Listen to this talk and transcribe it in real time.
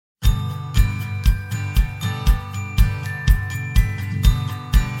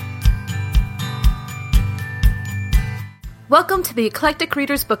Welcome to the Eclectic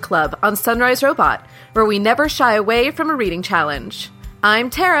Readers Book Club on Sunrise Robot, where we never shy away from a reading challenge. I'm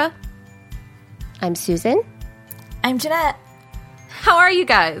Tara. I'm Susan. I'm Jeanette. How are you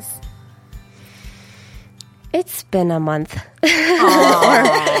guys? It's been a month. Or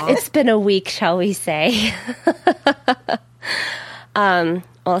it's been a week, shall we say. Well,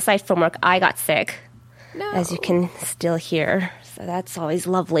 aside from work, I got sick, as you can still hear. So that's always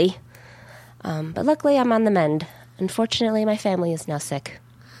lovely. But luckily, I'm on the mend. Unfortunately, my family is now sick.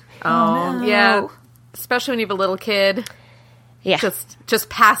 Oh, no. Yeah. Especially when you have a little kid. Yeah. Just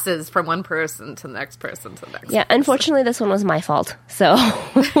passes from one person to the next person to the next Yeah, unfortunately, this one was my fault. So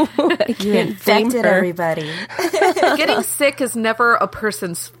you infected everybody. Getting sick is never a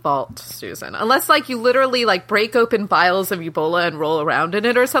person's fault, Susan. Unless, you literally, break open vials of Ebola and roll around in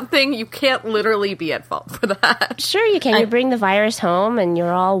it or something. You can't literally be at fault for that. Sure you can. You bring the virus home and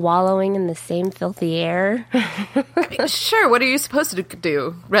you're all wallowing in the same filthy air. Sure, what are you supposed to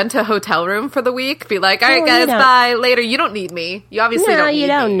do? Rent a hotel room for the week? Be like, all right, guys, bye, later. You don't need me. You obviously don't need me. You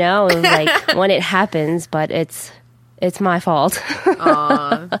don't know, when it happens, but it's my fault.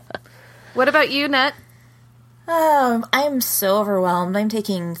 What about you, Net? I'm so overwhelmed. I'm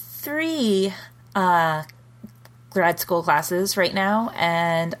taking 3 grad school classes right now,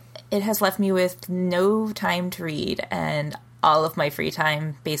 and it has left me with no time to read and all of my free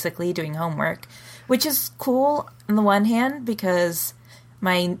time basically doing homework, which is cool on the one hand because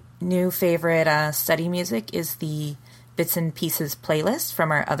my new favorite study music is the Bits and Pieces playlist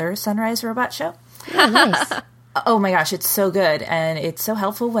from our other Sunrise Robot show. Oh, nice. Oh my gosh, it's so good, and it's so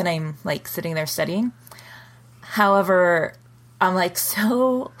helpful when I'm, sitting there studying. However, I'm,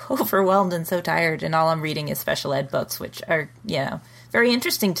 so overwhelmed and so tired, and all I'm reading is special ed books, which are, very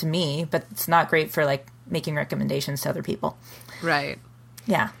interesting to me, but it's not great for, making recommendations to other people. Right.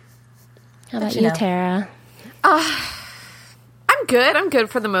 Yeah. How about you, Tara? I'm good. I'm good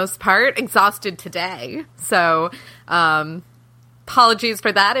for the most part. Exhausted today. So, apologies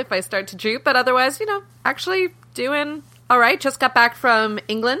for that if I start to droop. But otherwise, actually doing all right. Just got back from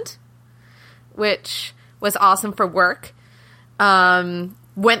England, which was awesome for work.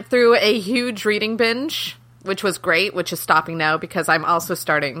 Went through a huge reading binge, which was great, which is stopping now because I'm also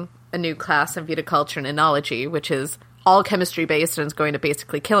starting a new class in viticulture and enology, which is all chemistry-based and is going to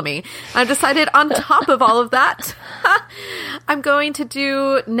basically kill me. I've decided on top of all of that, I'm going to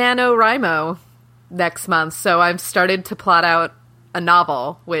do NaNoWriMo next month. So I've started to plot out a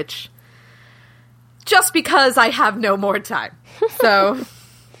novel, which just because I have no more time. So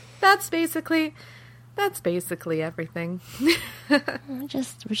that's basically everything. We're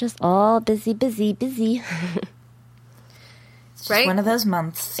just all busy. It's just one of those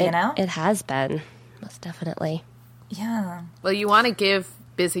months, you know? It has been, most definitely. Yeah. Well, you want to give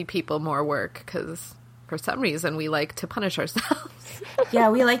busy people more work because for some reason we like to punish ourselves. Yeah,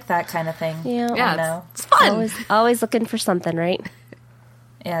 we like that kind of thing. Yeah, it's fun. Always looking for something, right?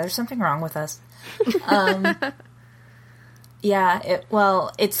 Yeah, there's something wrong with us.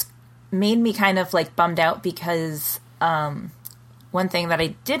 It's made me kind of bummed out because one thing that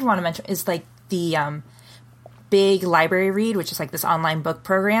I did want to mention is the Big Library Read, which is this online book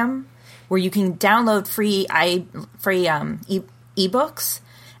program where you can download free ebooks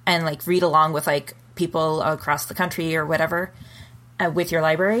and read along with people across the country or whatever with your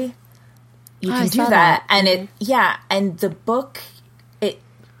library. You can do that. And and the book,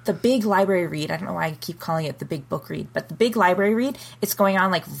 the Big Library Read, I don't know why I keep calling it the Big Book Read, but the Big Library Read, it's going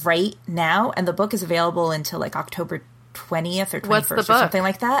on right now, and the book is available until October 20th or 21st or something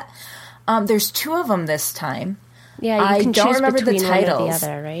like that. There's 2 of them this time. Yeah, you can choose remember between the titles. One or the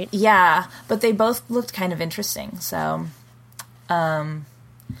other, right? Yeah, but they both looked kind of interesting. So, I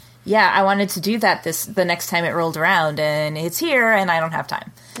wanted to do that the next time it rolled around, and it's here, and I don't have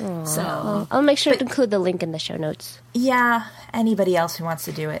time. Aww. So I'll make sure to include the link in the show notes. Yeah, anybody else who wants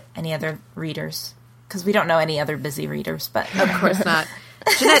to do it, any other readers, because we don't know any other busy readers, but of course not.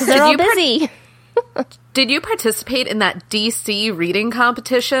 Jeanette, they're all busy. Did you participate in that DC reading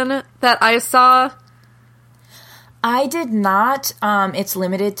competition that I saw? I did not. It's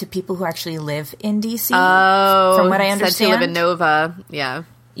limited to people who actually live in DC. Oh, from what I understand. Since you live in Nova, yeah.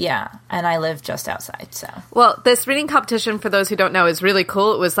 Yeah, and I live just outside, so. Well, this reading competition, for those who don't know, is really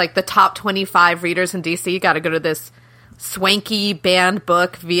cool. It was the top 25 readers in DC got to go to this swanky banned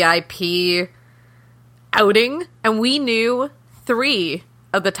book VIP outing, and we knew 3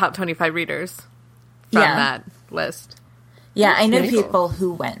 of the top 25 readers from that list. Yeah, I know people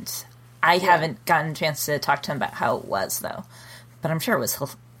who went. I haven't gotten a chance to talk to them about how it was, though. But I'm sure it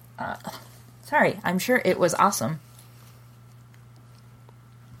was... I'm sure it was awesome.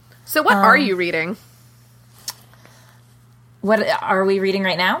 So what are you reading? What are we reading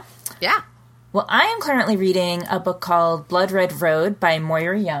right now? Yeah. Well, I am currently reading a book called Blood Red Road by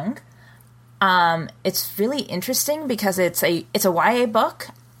Moira Young. It's really interesting because it's a YA book,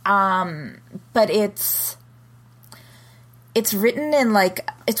 but it's written in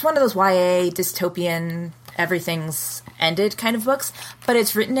it's one of those YA dystopian, everything's ended kind of books, but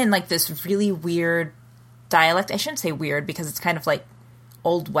it's written in this really weird dialect. I shouldn't say weird because it's kind of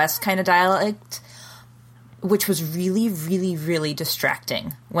Old West kind of dialect, which was really, really, really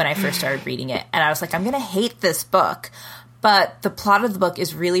distracting when I first started reading it. And I was like, I'm going to hate this book. But the plot of the book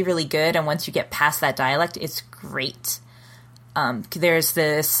is really, really good. And once you get past that dialect, it's great. There's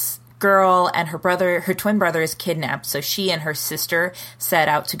this girl and her twin brother is kidnapped. So she and her sister set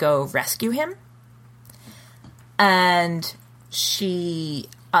out to go rescue him. And she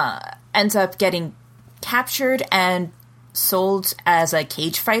ends up getting captured and sold as a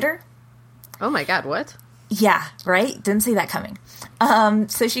cage fighter. Oh my god, what? Yeah, right? Didn't see that coming.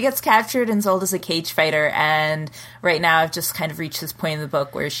 So she gets captured and sold as a cage fighter, and right now I've just kind of reached this point in the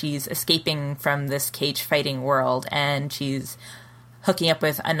book where she's escaping from this cage fighting world, and she's hooking up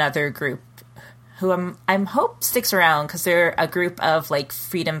with another group who I'm hope sticks around because they're a group of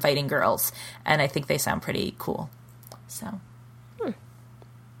freedom fighting girls, and I think they sound pretty cool. So,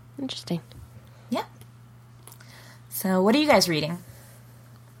 Interesting. Yeah. So, what are you guys reading?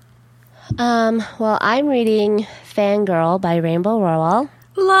 Well, I'm reading Fangirl by Rainbow Rowell.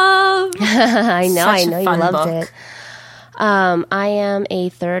 Love! I know you loved book. it. I am a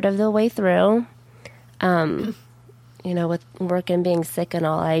third of the way through. With work and being sick and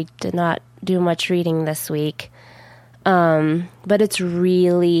all, I did not do much reading this week. But it's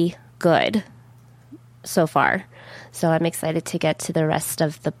really good so far. So I'm excited to get to the rest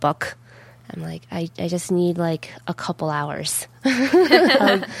of the book. I'm I just need a couple hours.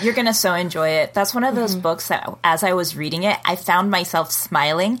 You're going to so enjoy it. That's one of those books that as I was reading it, I found myself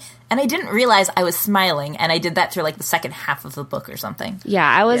smiling, and I didn't realize I was smiling, and I did that through the second half of the book or something. Yeah,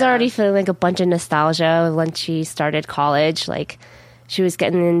 I was already feeling a bunch of nostalgia when she started college. She was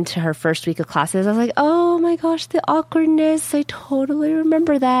getting into her first week of classes. I was like, oh my gosh, the awkwardness. I totally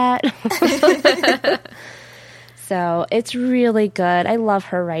remember that. So it's really good. I love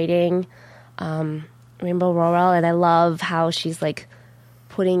her writing. Rainbow Rowell, and I love how she's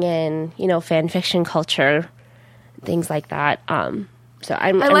putting in fan fiction culture, things like that. So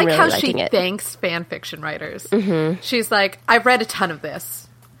I like really how liking she it. Thanks fan fiction writers. Mm-hmm. She's like, I've read a ton of this,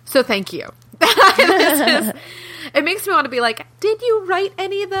 so thank you. It makes me want to be like, did you write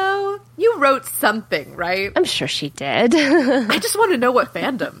any though? You wrote something, right? I'm sure she did. I just want to know what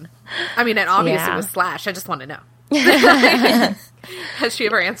fandom. I mean, and obviously it was Slash. I just want to know. Has she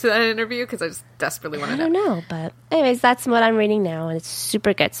ever answered that in an interview? Because I just desperately want to know. I don't know, but anyways, that's what I'm reading now, and it's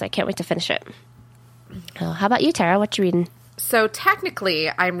super good, so I can't wait to finish it. How about you, Tara? What you reading? So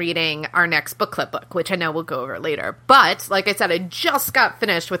technically, I'm reading our next book club book, which I know we'll go over later. But, like I said, I just got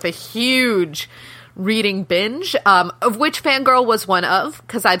finished with a huge reading binge, of which Fangirl was one of,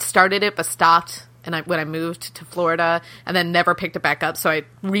 because I'd started it but stopped when I moved to Florida, and then never picked it back up, so I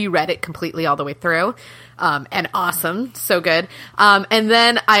reread it completely all the way through. And awesome. So good. And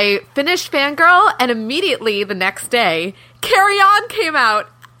then I finished Fangirl, and immediately the next day, Carry On came out.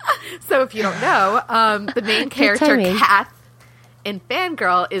 So if you don't know, the main character, Kat, in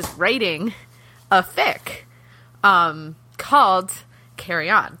Fangirl is writing a fic called Carry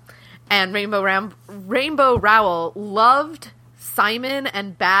On. And Rainbow Rowell loved Simon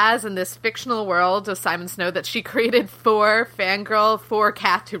and Baz in this fictional world of Simon Snow that she created for Fangirl, for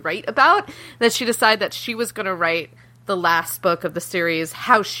Kat to write about, that she decided that she was going to write the last book of the series,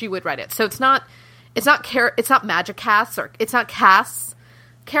 how she would write it. So it's not Magic Cass, or it's not Cass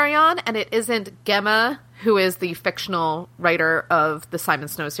Carry On, and it isn't Gemma, who is the fictional writer of the Simon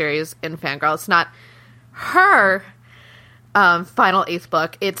Snow series in Fangirl. It's not her final 8th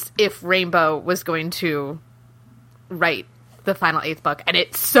book. It's if Rainbow was going to write the final 8th book, and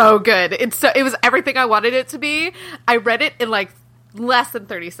it's so good. It was everything I wanted it to be. I read it in less than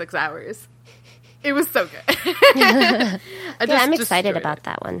 36 hours. It was so good. I'm excited about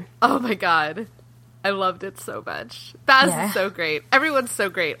that one. Oh my god. I loved it so much. Baz is so great. Everyone's so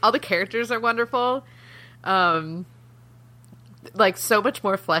great. All the characters are wonderful. So much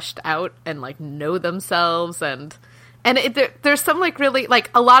more fleshed out and know themselves, and there's some really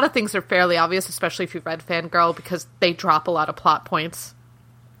a lot of things are fairly obvious, especially if you've read Fangirl, because they drop a lot of plot points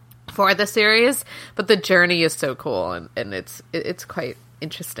for the series, but the journey is so cool, and it's quite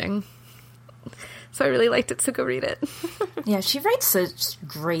interesting. So I really liked it, so go read it. Yeah, she writes such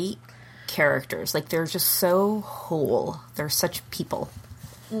great characters. They're just so whole. They're such people.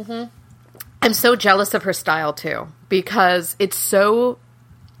 Mm-hmm. I'm so jealous of her style too, because it's so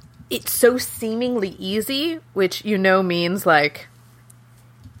seemingly easy, which means like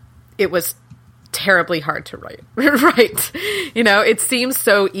it was terribly hard to write. Right. It seems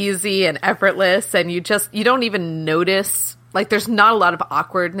so easy and effortless, and you don't even notice, like, there's not a lot of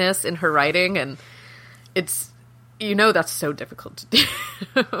awkwardness in her writing, and it's that's so difficult to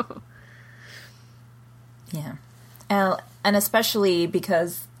do. Yeah. And especially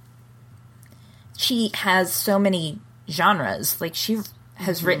because she has so many genres. Like, she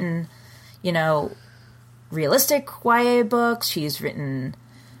has written, realistic YA books. She's written,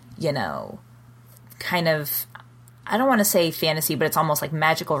 kind of, I don't want to say fantasy, but it's almost like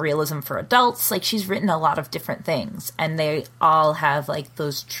magical realism for adults. Like, she's written a lot of different things, and they all have, like,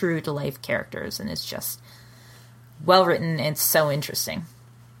 those true-to-life characters, and it's just well written. It's so interesting.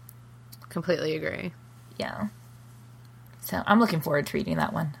 Completely agree. Yeah. So I'm looking forward to reading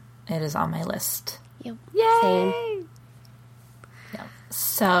that one. It is on my list. Yep. Yay! Same. Yeah.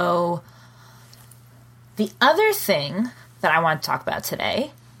 So the other thing that I want to talk about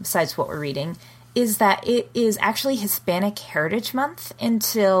today, besides what we're reading, is that it is actually Hispanic Heritage Month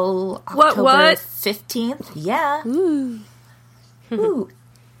until October 15th. Yeah. Ooh. Ooh.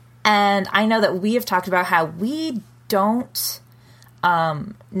 And I know that we have talked about how we don't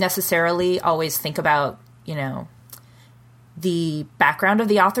necessarily always think about, the background of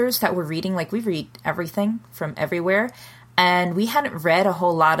the authors that we're reading. Like, we read everything from everywhere. And we hadn't read a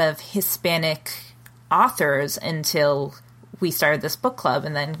whole lot of Hispanic authors until we started this book club,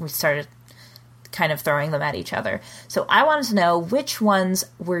 and then we started kind of throwing them at each other. So I wanted to know which ones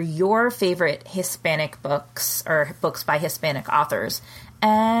were your favorite Hispanic books, or books by Hispanic authors,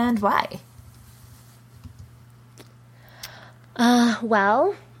 and why?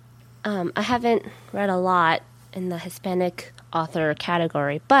 Well, I haven't read a lot in the Hispanic author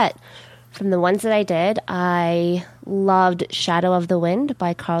category, but from the ones that I did, I loved Shadow of the Wind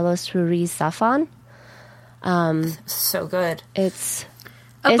by Carlos Ruiz Zafón. So good. It's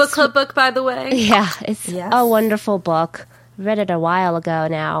a book club book, by the way. Yeah, it's a wonderful book. Read it a while ago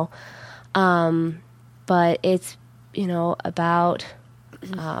now. But it's, about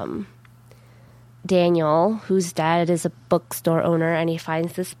Daniel, whose dad is a bookstore owner, and he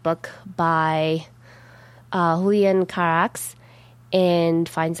finds this book by Julian Carax, and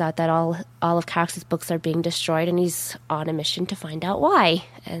finds out that all of Carax's books are being destroyed, and he's on a mission to find out why.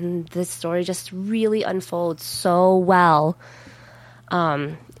 And this story just really unfolds so well.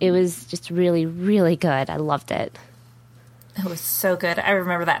 It was just really, really good. I loved it. It was so good. I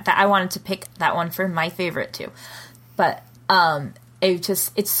remember that I wanted to pick that one for my favorite too. But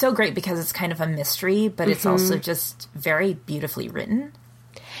it's so great because it's kind of a mystery, but it's also just very beautifully written.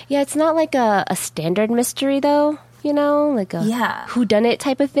 Yeah, it's not like a standard mystery though, like a whodunit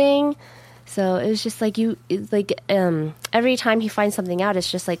type of thing. So it was just like every time he finds something out,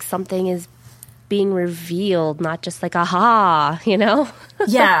 it's just like something is being revealed, not just like aha,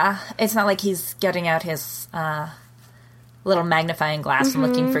 Yeah, it's not like he's getting out his little magnifying glass and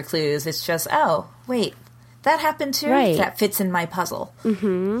looking for clues. It's just, oh, wait, that happened too? Right. That fits in my puzzle.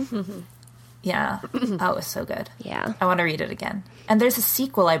 Yeah. Oh, it was so good. Yeah. I want to read it again. And there's a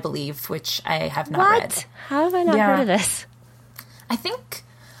sequel, I believe, which I have not read. How have I not heard of this? I think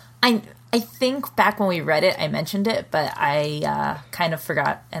back when we read it, I mentioned it, but I kind of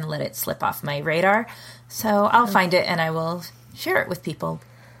forgot and let it slip off my radar. So I'll find it and I will share it with people.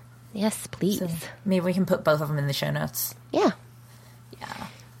 Yes, please. So maybe we can put both of them in the show notes. Yeah. Yeah.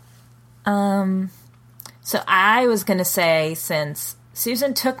 So I was going to say, since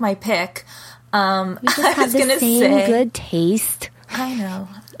Susan took my pick, we just have the same good taste. I know.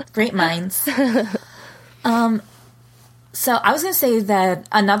 Great minds. So I was going to say that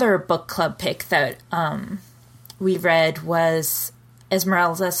another book club pick that we read was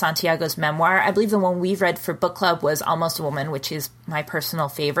Esmeralda Santiago's memoir. I believe the one we read for book club was Almost a Woman, which is my personal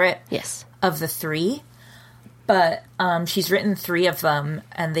favorite of the three. But she's written three of them,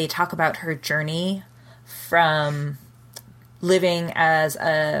 and they talk about her journey from living as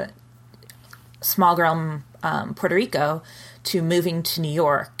a small girl in Puerto Rico to moving to New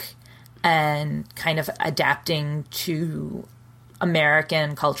York and kind of adapting to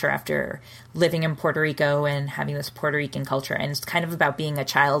American culture after living in Puerto Rico and having this Puerto Rican culture. And it's kind of about being a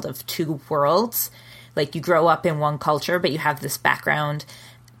child of two worlds. Like, you grow up in one culture, but you have this background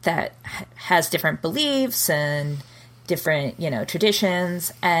that has different beliefs and different,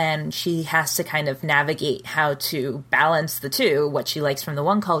 traditions. And she has to kind of navigate how to balance the two, what she likes from the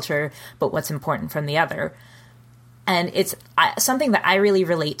one culture, but what's important from the other. And it's something that I really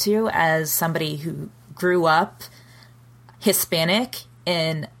relate to as somebody who grew up Hispanic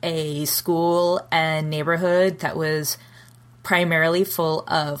in a school and neighborhood that was primarily full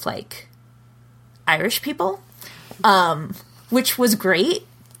of, like, Irish people, which was great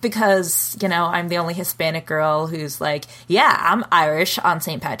because, you know, I'm the only Hispanic girl who's like, yeah, I'm Irish on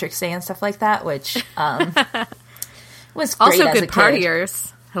St. Patrick's Day and stuff like that, which was great. Also as good a kid.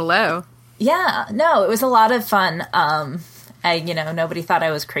 partiers. Hello. Yeah, no, it was a lot of fun. Nobody thought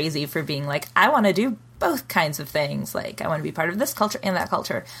I was crazy for being like, I want to do both kinds of things. Like, I want to be part of this culture and that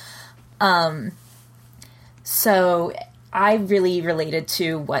culture. So I really related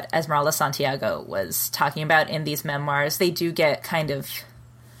to what Esmeralda Santiago was talking about in these memoirs. They do get kind of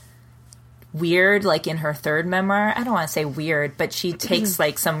weird, like in her third memoir. I don't want to say weird, but she takes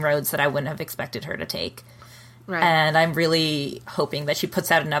like some roads that I wouldn't have expected her to take. Right. And I'm really hoping that she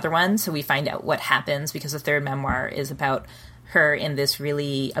puts out another one so we find out what happens, because the third memoir is about her in this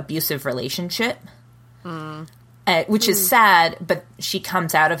really abusive relationship, which is sad, but she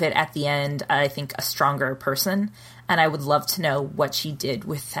comes out of it at the end, I think, a stronger person. And I would love to know what she did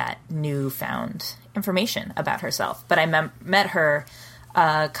with that newfound information about herself. But I met her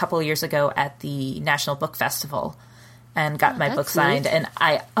a couple of years ago at the National Book Festival and got my book signed. Neat. And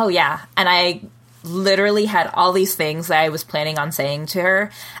I literally had all these things that I was planning on saying to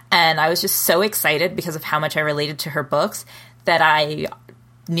her. And I was just so excited because of how much I related to her books that I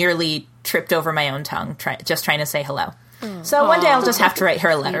nearly tripped over my own tongue just trying to say hello. So one day I'll just have to write her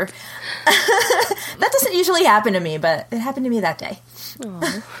a letter. That doesn't usually happen to me, but it happened to me that day.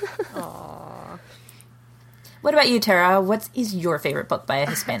 What about you, Tara? What is your favorite book by a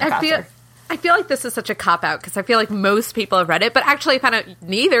Hispanic author? I feel like this is such a cop-out because I feel like most people have read it, but actually I found out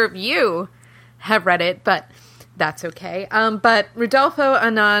neither of you have read it, but that's okay. But Rodolfo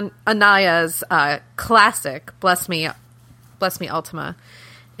Anaya's classic, Bless Me Ultima,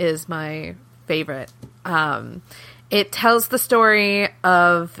 is my favorite. It tells the story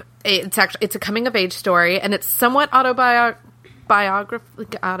of it's a coming of age story, and it's somewhat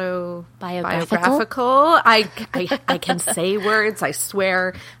autobiographical. I can say words. I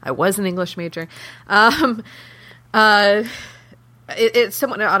swear, I was an English major. It's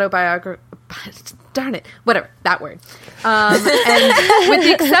somewhat autobiographical. Darn it! Whatever that word. And with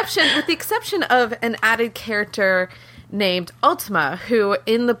the exception of an added character named Ultima, who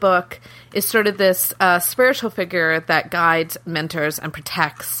in the book is sort of this spiritual figure that guides, mentors, and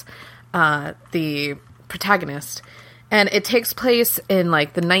protects the protagonist. And it takes place in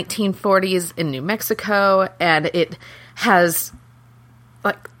like the 1940s in New Mexico, and it has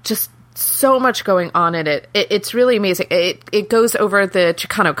like just so much going on in it. It's really amazing. It goes over the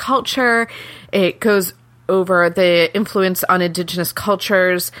Chicano culture. It goes over the influence on indigenous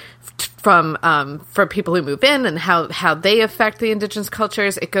cultures for people who move in and how they affect the indigenous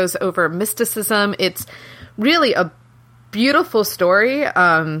cultures. It goes over mysticism. It's really a beautiful story.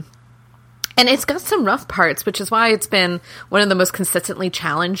 And it's got some rough parts, which is why it's been one of the most consistently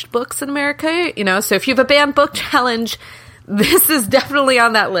challenged books in America. You know, so if you have a banned book challenge, this is definitely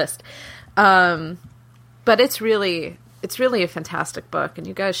on that list. But it's really a fantastic book, and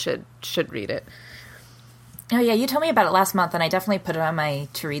you guys should read it. Oh, yeah, you told me about it last month, and I definitely put it on my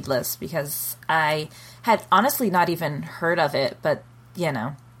to-read list because I had honestly not even heard of it, but, you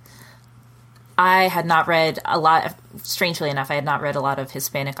know, I had not read a lot, strangely enough, I had not read a lot of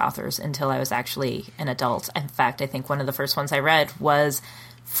Hispanic authors until I was actually an adult. In fact, I think one of the first ones I read was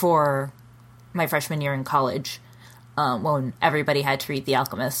for my freshman year in college, when everybody had to read The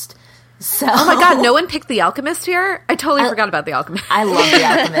Alchemist. So, oh my God, no one picked The Alchemist here? I totally forgot about The Alchemist. I love The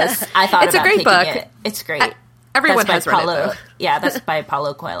Alchemist. I thought it's about a great book. It. It's great. Everyone has read it, though. Yeah, that's by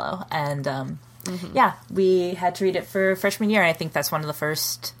Paulo Coelho. And, yeah, we had to read it for freshman year. And I think that's one of the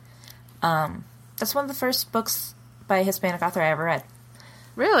first books by a Hispanic author I ever read.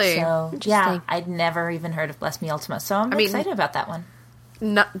 Really? So, yeah, I'd never even heard of Bless Me Ultima. So I'm excited about that one.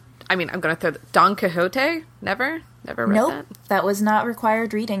 I'm going to throw Don Quixote? Never read that? That was not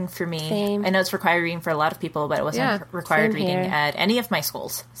required reading for me. Same. I know it's required reading for a lot of people, but it wasn't required reading at any of my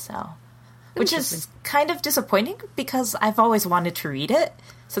schools. So, which is kind of disappointing because I've always wanted to read it.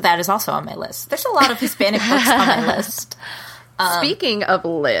 So that is also on my list. There's a lot of Hispanic books on my list. Speaking of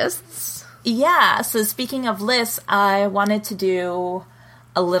lists. Yeah, so speaking of lists, I wanted to do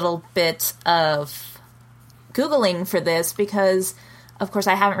a little bit of Googling for this because, of course,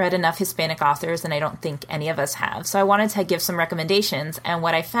 I haven't read enough Hispanic authors, and I don't think any of us have. So I wanted to give some recommendations, and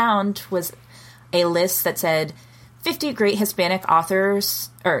what I found was a list that said 50 great Hispanic novels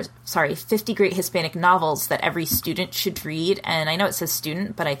that every student should read. And I know it says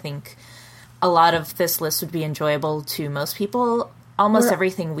student, but I think a lot of this list would be enjoyable to most people. Almost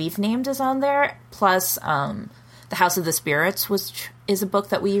everything we've named is on there, plus The House of the Spirits is a book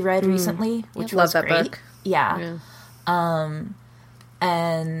that we read recently, which Love was that great. book. Yeah.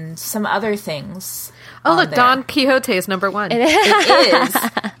 And some other things. Oh, on look, there. Don Quixote is number 1. It is.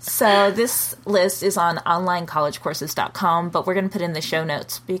 So this list is on onlinecollegecourses.com, but we're going to put in the show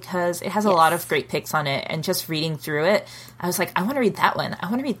notes because it has a lot of great picks on it. And just reading through it, I was like, I want to read that one. I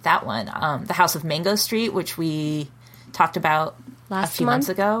want to read that one. The House of Mango Street, which we talked about a few months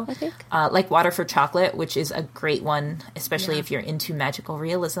ago. I think. Like Water for Chocolate, which is a great one, especially if you're into magical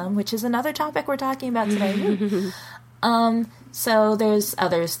realism, which is another topic we're talking about today. So there's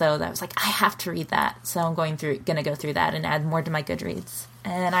others though that I was like, I have to read that. So I'm going to go through that and add more to my Goodreads.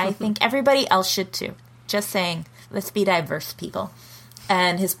 And I think everybody else should too. Just saying, let's be diverse, people.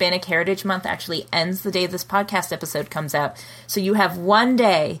 And Hispanic Heritage Month actually ends the day this podcast episode comes out. So you have one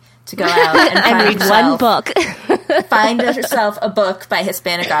day to go out and Read one book. find yourself a book by a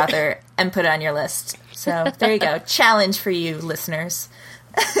Hispanic author and put it on your list. So there you go. Challenge for you, listeners.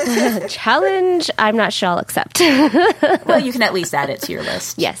 Challenge, I'm not sure I'll accept. Well, you can at least add it to your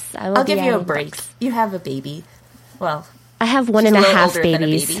list. Yes, I will. I'll give you a adding break. books. You have a baby. Well, I have one she's and a a little half older than a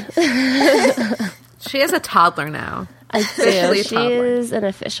babies. baby. She is a toddler now. I do. Officially She toddler. is an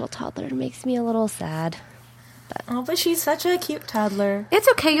official toddler. It makes me a little sad. Oh, but she's such a cute toddler. It's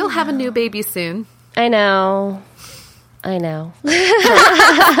okay. You'll have a new baby soon. I know. Every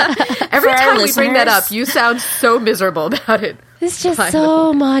For our time we bring that listeners- up, you sound so miserable about it. It's just Fine.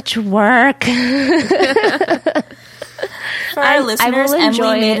 so much work. For our I listeners, will enjoy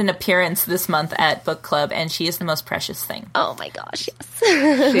Emily made it. an appearance this month at book club, and she is the most precious thing. Oh my gosh, yes. She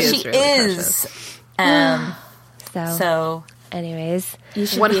is. She really is. precious. So anyways, you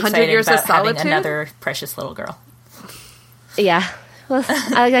should 100 be excited years of about having solitude? another precious little girl. yeah. Well,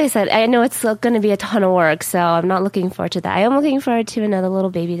 like I said, I know it's going to be a ton of work, so I'm not looking forward to that. I am looking forward to another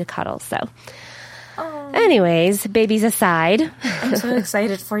little baby to cuddle, so. Anyways, babies aside. I'm so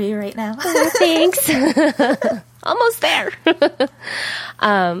excited for you right now. Thanks. Almost there.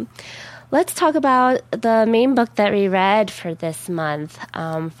 Let's talk about the main book that we read for this month,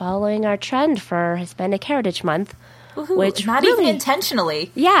 following our trend for Hispanic Heritage Month. Which not really- even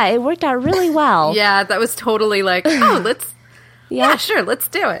intentionally. Yeah, it worked out really well. Yeah, that was totally like, oh, yeah, sure, let's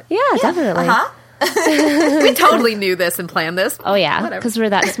do it. Yeah, definitely. We totally knew this and planned this. Oh, yeah, Whatever. because we're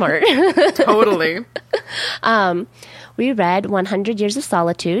that smart. Totally. We read 100 Years of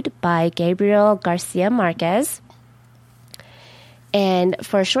Solitude by Gabriel Garcia Marquez. And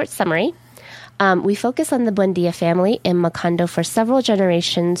for a short summary, we focus on the Buendia family in Macondo for several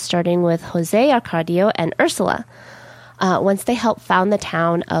generations, starting with Jose Arcadio and Ursula. Once they helped found the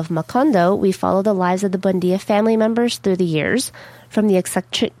town of Macondo, we follow the lives of the Buendia family members through the years, from the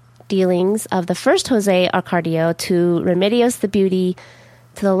eccentric dealings of the first Jose Arcadio to Remedios the Beauty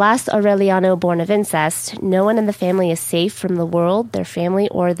to the last Aureliano born of incest. No one in the family is safe from the world, their family,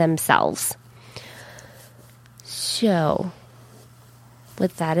 or themselves. So,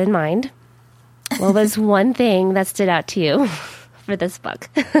 with that in mind, what was one thing that stood out to you for this book?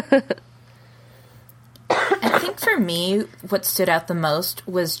 I think for me, what stood out the most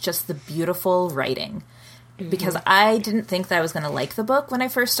was just the beautiful writing. Because I didn't think that I was going to like the book when I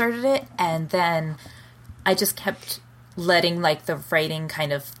first started it, and then I just kept letting like the writing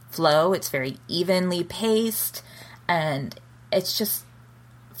kind of flow. It's very evenly paced, and it's just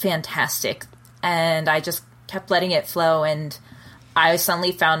fantastic. And I just kept letting it flow, and I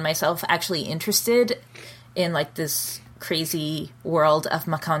suddenly found myself actually interested in like this crazy world of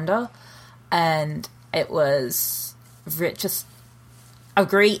Macondo, and it was just a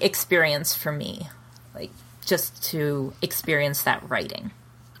great experience for me, like just to experience that writing.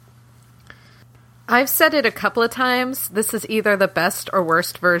 I've said it a couple of times. This is either the best or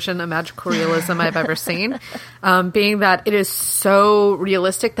worst version of magical realism I've ever seen, being that it is so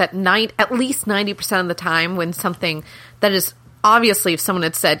realistic that at least 90% of the time when something that is obviously, if someone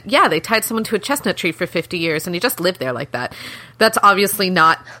had said, yeah, they tied someone to a chestnut tree for 50 years and he just lived there like that, that's obviously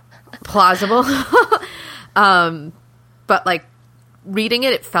not plausible. But like reading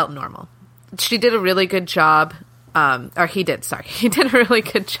it, it felt normal. She did a really good job, he did a really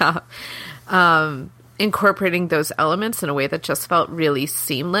good job incorporating those elements in a way that just felt really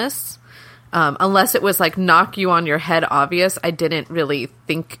seamless. Unless it was like knock you on your head obvious, I didn't really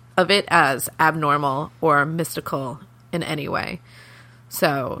think of it as abnormal or mystical in any way.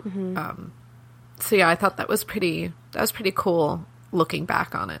 So, so yeah, I thought that was pretty cool looking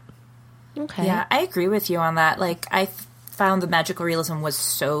back on it. Okay. Yeah, I agree with you on that. Like, I found the magical realism was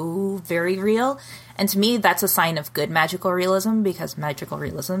so very real. And to me, that's a sign of good magical realism, because magical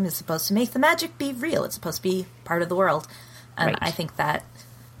realism is supposed to make the magic be real. It's supposed to be part of the world. And Right. I think that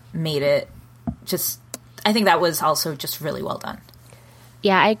made it just I think that was also just really well done.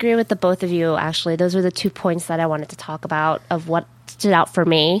 Yeah, I agree with the both of you, actually. Those were the 2 points that I wanted to talk about of what stood out for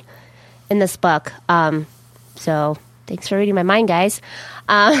me in this book. So thanks for reading my mind, guys.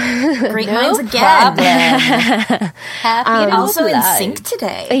 Great minds again. Happy Also in sync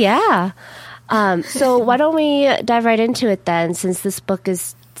today. Yeah. So why don't we dive right into it then, since this book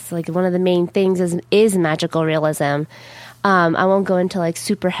is like one of the main things is magical realism. I won't go into like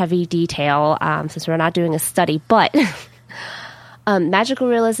super heavy detail since we're not doing a study, but magical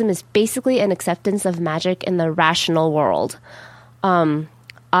realism is basically an acceptance of magic in the rational world.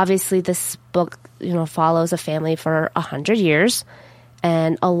 Obviously, this book, follows a family for 100 years,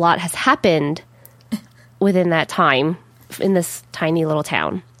 and a lot has happened within that time in this tiny little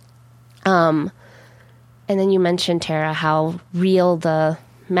town. And then you mentioned, Tara, how real the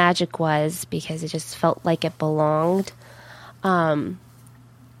magic was because it just felt like it belonged.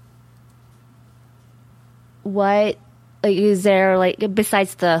 What is there, like,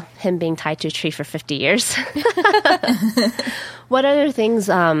 besides him being tied to a tree for 50 years? What other things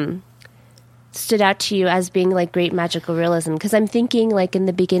stood out to you as being like great magical realism? Because I'm thinking, like, in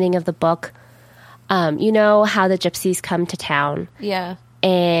the beginning of the book, you know how the gypsies come to town, Yeah.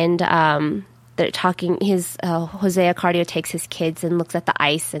 and they're talking. Jose Accardio takes his kids and looks at the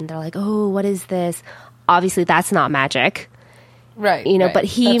ice, and they're like, "Oh, what is this?" Obviously, that's not magic. Right. But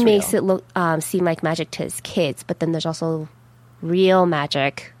he That's makes real. it look seem like magic to his kids. But then there's also real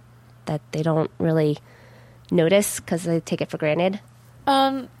magic that they don't really notice because they take it for granted.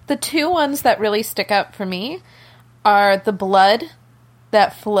 The 2 ones that really stick out for me are the blood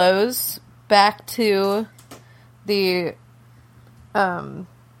that flows back to the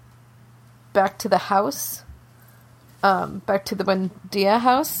house, back to the Buendia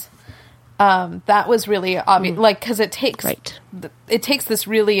house. That was really obvious, because it takes it takes this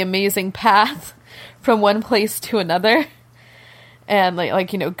really amazing path from one place to another, and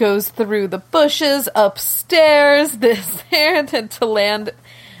goes through the bushes, upstairs, there, to land,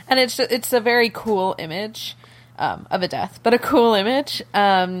 and it's a very cool image of a death, but a cool image.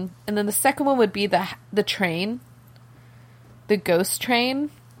 And then the second one would be the train, the ghost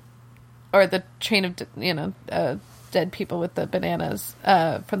train, or the train of dead people with the bananas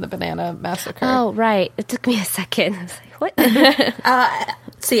from the banana massacre. Oh, right. It took me a second. I was like, what?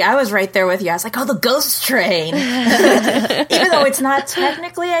 See, I was right there with you. I was like, oh, the ghost train. Even though it's not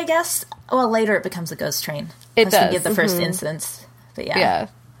technically, I guess. Well, later it becomes a ghost train. It does. Thinking of the first instance. But yeah. Yeah.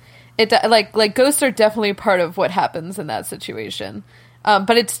 It like ghosts are definitely part of what happens in that situation.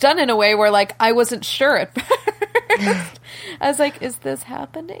 But it's done in a way where, like, I wasn't sure at first. I was like, is this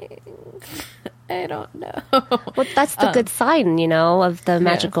happening? I don't know. Well, that's the good sign, of the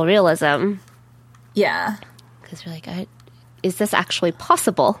magical realism. Yeah. Because you're like, is this actually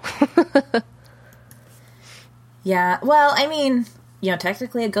possible? Yeah. Well, I mean,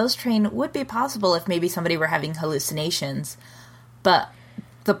 technically a ghost train would be possible if maybe somebody were having hallucinations. But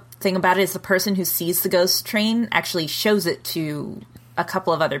the thing about it is the person who sees the ghost train actually shows it to a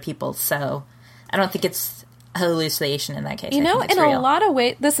couple of other people. So I don't think it's a hallucination in that case. In real. a lot of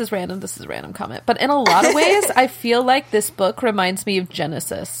ways, this is a random comment, but in a lot of ways, I feel like this book reminds me of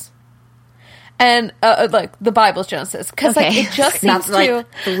Genesis. And, like, the Bible's Genesis. Because, like, it just seems Not like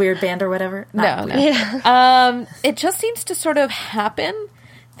the weird band or whatever? No. Yeah. It just seems to sort of happen.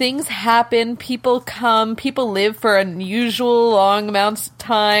 Things happen. People come. People live for unusual long amounts of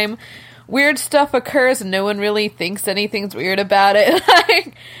time. Weird stuff occurs, and no one really thinks anything's weird about it.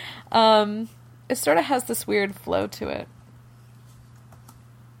 Like, it sort of has this weird flow to it.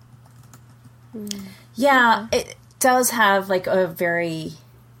 Yeah, it does have, like, a very...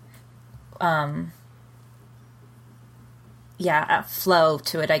 a flow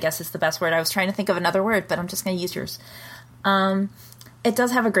to it, I guess is the best word. I was trying to think of another word, but I'm just going to use yours. It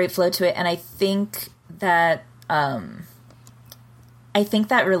does have a great flow to it, and I think that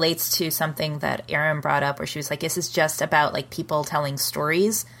relates to something that Erin brought up, where she was like, this is just about, like, people telling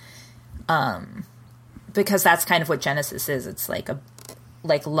stories, because that's kind of what Genesis is. It's like a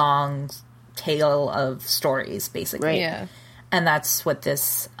long tale of stories, basically. Right. Yeah. And that's what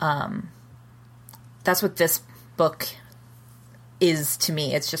this book is to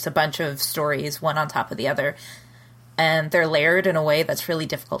me. It's just a bunch of stories, one on top of the other. And they're layered in a way that's really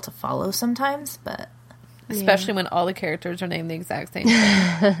difficult to follow sometimes, but... Especially when all the characters are named the exact same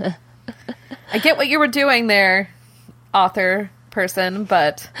thing. I get what you were doing there, author person,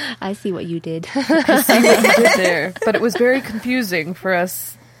 but... I see what you did. I see what you did there. But it was very confusing for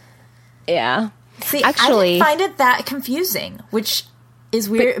us. Yeah. See, Actually, I didn't find it that confusing, which is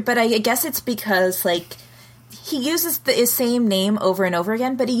weird, but I guess it's because, like, he uses the same name over and over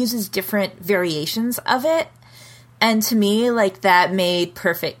again, but he uses different variations of it. And to me, like, that made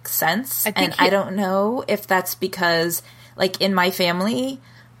perfect sense. I don't know if that's because, like, in my family,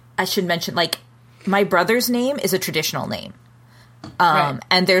 I should mention, like, my brother's name is a traditional name. Right.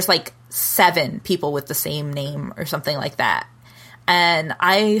 And there's, like, 7 people with the same name or something like that. And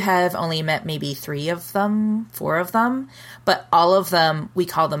I have only met maybe 3 of them, 4 of them, but all of them, we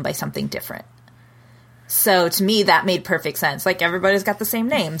call them by something different. So to me, that made perfect sense. Like, everybody's got the same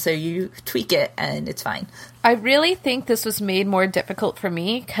name, so you tweak it and it's fine. I really think this was made more difficult for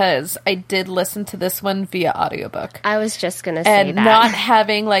me because I did listen to this one via audiobook. I was just going to say that. And not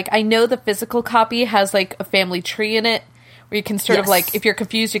having, like, I know the physical copy has, like, a family tree in it where you can sort of, like, if you're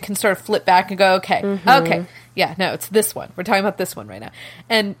confused, you can sort of flip back and go, okay, yeah, no, it's this one. We're talking about this one right now.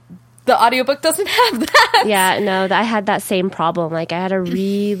 And the audiobook doesn't have that. Yeah, no, I had that same problem. Like, I had a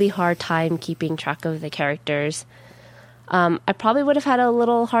really hard time keeping track of the characters. I probably would have had a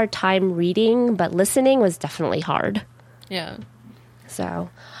little hard time reading, but listening was definitely hard. Yeah. So,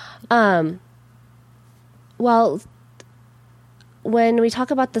 well, when we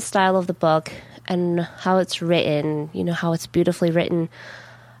talk about the style of the book and how it's written, you know, how it's beautifully written,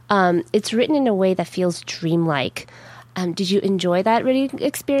 it's written in a way that feels dreamlike. Did you enjoy that reading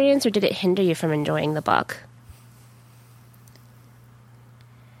experience, or did it hinder you from enjoying the book?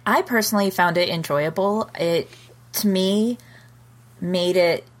 I personally found it enjoyable. It, to me, made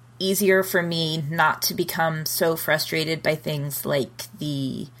it easier for me not to become so frustrated by things like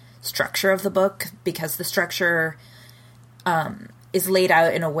the structure of the book, because the structure is laid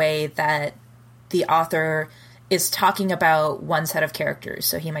out in a way that the author is talking about one set of characters.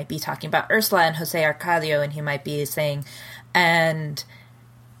 So he might be talking about Ursula and Jose Arcadio, and he might be saying, and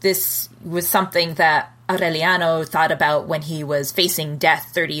this was something that Aureliano thought about when he was facing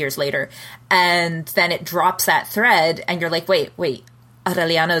death 30 years later. And then it drops that thread, and you're like, wait,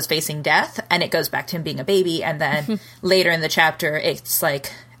 Aureliano is facing death? And it goes back to him being a baby, and then later in the chapter, it's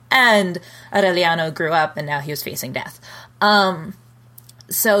like, and Aureliano grew up, and now he was facing death.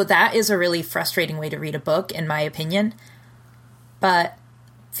 So that is a really frustrating way to read a book, in my opinion. But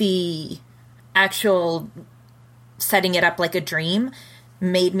the actual setting it up like a dream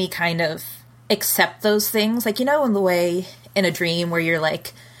made me kind of accept those things. Like, you know, in the way in a dream where you're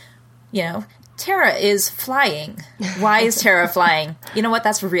like, you know, Tara is flying. Why is Tara flying? You know what?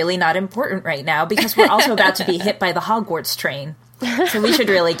 That's really not important right now, because we're also about to be hit by the Hogwarts train. So we should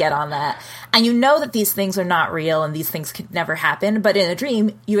really get on that. And you know that these things are not real and these things could never happen. But in a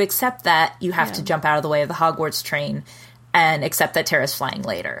dream, you accept that you have to jump out of the way of the Hogwarts train and accept that Tara's flying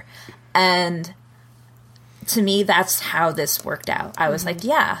later. And to me, that's how this worked out. I was like,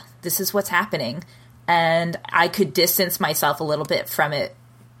 yeah, this is what's happening. And I could distance myself a little bit from it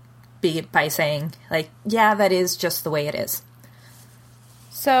by saying, like, yeah, that is just the way it is.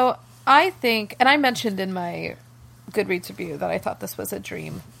 So I think, and I mentioned in my Goodreads review that I thought this was a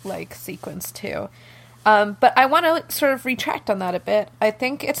dream-like sequence too. But I want to sort of retract on that a bit. I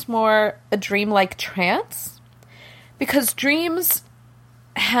think it's more a dream-like trance, because dreams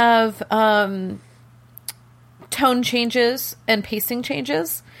have tone changes and pacing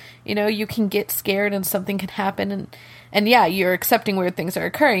changes. You know, you can get scared and something can happen, and yeah, you're accepting weird things are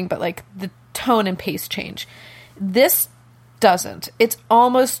occurring, but like the tone and pace change. This doesn't. It's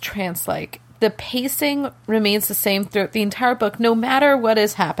almost trance-like. The pacing remains the same throughout the entire book, no matter what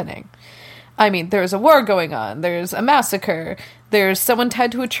is happening. I mean, there's a war going on. There's a massacre. There's someone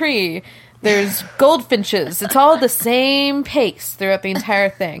tied to a tree. There's goldfinches. It's all the same pace throughout the entire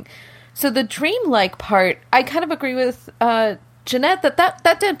thing. So the dreamlike part, I kind of agree with Jeanette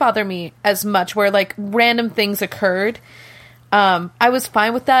that didn't bother me as much, where like random things occurred. I was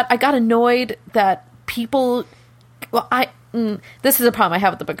fine with that. I got annoyed that people... Well, this is a problem I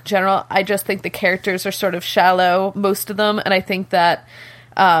have with the book in general. I just think the characters are sort of shallow, most of them, and I think that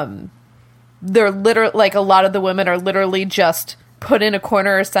they're literally, like, a lot of the women are literally just put in a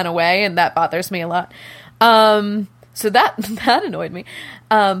corner or sent away, and that bothers me a lot. So that annoyed me.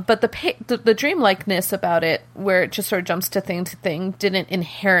 But the dreamlikeness about it, where it just sort of jumps to thing, didn't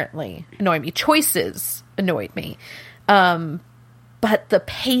inherently annoy me. Choices annoyed me. But the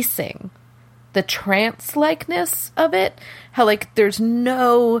pacing, the trance-likeness of it, how, like, there's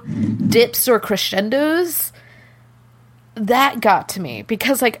no dips or crescendos, that got to me.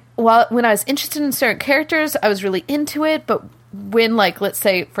 Because, like, when I was interested in certain characters, I was really into it, but when, like, let's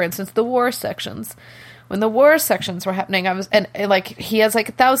say, for instance, the war sections, when the war sections were happening, I was, and like, he has, like,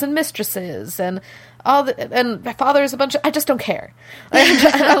 1,000 mistresses, and and my father is a bunch of, I just don't care.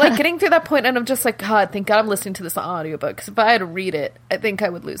 I like getting through that point, and I'm just like, God, thank God I'm listening to this on audiobook, because if I had to read it, I think I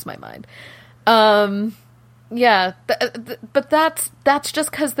would lose my mind. Yeah, but that's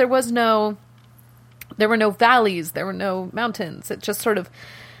just because there were no valleys, there were no mountains. It just sort of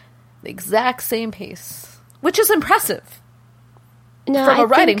the exact same pace, which is impressive from a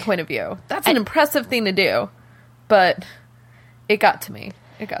writing point of view. That's an impressive thing to do, but it got to me.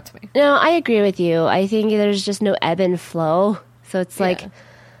 No, I agree with you. I think there's just no ebb and flow. So it's like,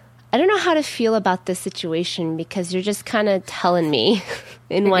 I don't know how to feel about this situation because you're just kind of telling me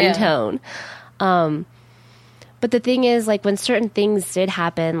in one tone. But the thing is, like, when certain things did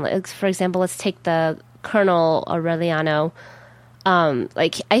happen, like, for example, let's take the Colonel Aureliano.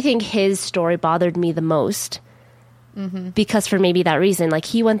 Like, I think his story bothered me the most because for maybe that reason, like,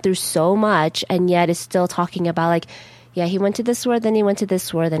 he went through so much and yet is still talking about, like, yeah, he went to this war, then he went to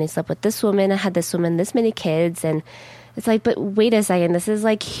this war, then he slept with this woman and had this woman, this many kids. And it's like, but wait a second, this is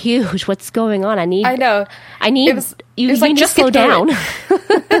like huge. What's going on? I need you like, to slow down.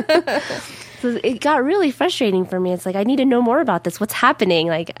 So it got really frustrating for me. It's like, I need to know more about this. What's happening?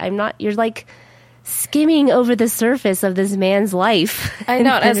 Like, you're like skimming over the surface of this man's life. I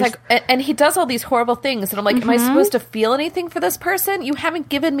know. And I was like, and he does all these horrible things. And I'm like, am I supposed to feel anything for this person? You haven't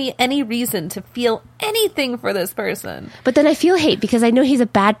given me any reason to feel anything for this person. But then I feel hate because I know he's a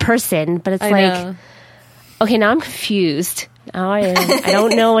bad person. But it's like, okay, now I'm confused. Now I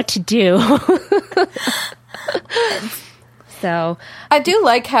don't know what to do. So I do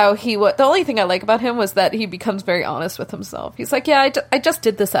like how the only thing I like about him was that he becomes very honest with himself. He's like, yeah, I just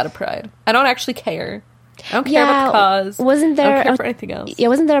did this out of pride. I don't actually care. I don't care about the cause. Wasn't there I don't care for anything else. Yeah,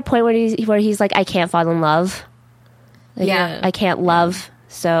 wasn't there a point where he's like, I can't fall in love? Like, yeah. I can't love,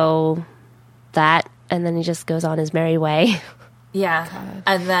 so that, and then he just goes on his merry way. Yeah. God.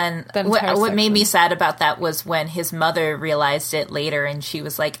 And then what made me sad about that was when his mother realized it later and she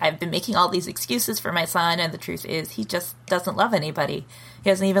was like, I've been making all these excuses for my son and the truth is he just doesn't love anybody. He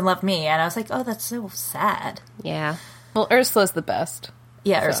doesn't even love me. And I was like, oh, that's so sad. Yeah. Well, Ursula's the best.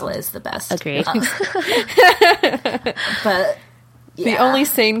 Yeah, so. Ursula is the best. Agreed. But the only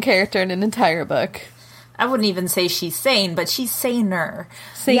sane character in an entire book. I wouldn't even say she's sane, but she's saner.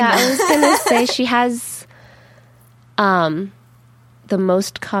 Yeah, I was going to say she has the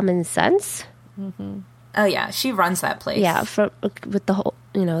most common sense. Oh yeah, she runs that place. Yeah, with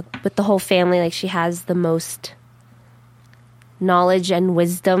the whole family, like she has the most knowledge and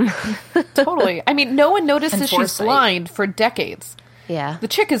wisdom. Totally. I mean, no one notices she's blind for decades. Yeah, the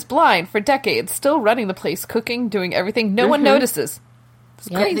chick is blind for decades, still running the place, cooking, doing everything. No one notices. It's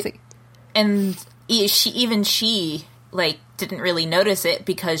crazy. And she like didn't really notice it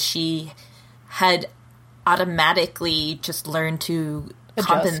because she had automatically just learn to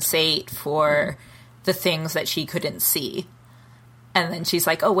compensate for the things that she couldn't see. And then she's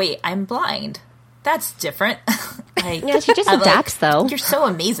like, oh wait, I'm blind. That's different. Like, yeah, she just adapts though. You're so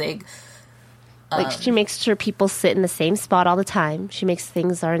amazing. Like she makes sure people sit in the same spot all the time. She makes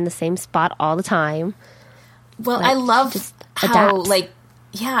things are in the same spot all the time. Well, like, I love how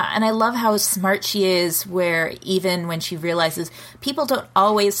and I love how smart she is where even when she realizes people don't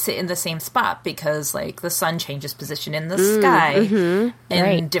always sit in the same spot because, like, the sun changes position in the sky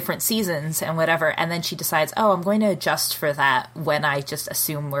in different seasons and whatever. And then she decides, oh, I'm going to adjust for that when I just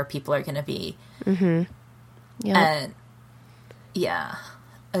assume where people are going to be. Mm-hmm. Yeah. And, yeah.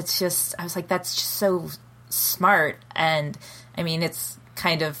 It's just, I was like, that's just so smart. And, I mean, it's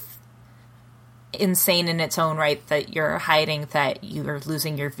kind of insane in its own right that you're hiding that you're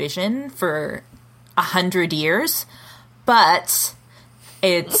losing your vision for 100 years, but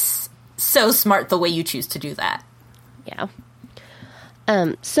it's so smart the way you choose to do that. Yeah.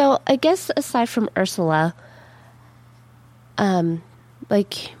 So I guess aside from Ursula,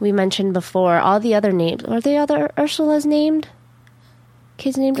 like we mentioned before, all the other names, are the other Ursulas named?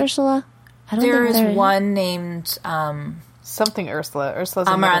 Kids named Ursula? I don't there is one named something Ursula. Ursula's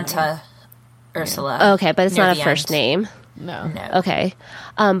Amaranta. Ursula. Oh, okay, but it's not a first name. No. Okay.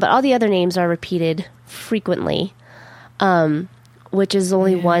 But all the other names are repeated frequently, which is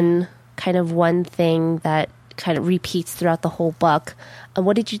only one thing that kind of repeats throughout the whole book.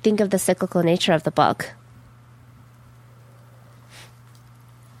 What did you think of the cyclical nature of the book?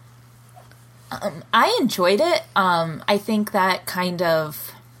 I enjoyed it. I think that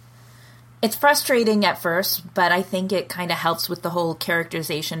it's frustrating at first, but I think it kind of helps with the whole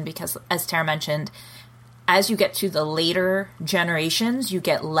characterization because, as Tara mentioned, as you get to the later generations, you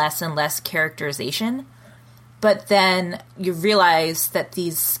get less and less characterization. But then you realize that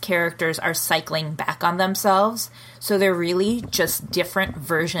these characters are cycling back on themselves, so they're really just different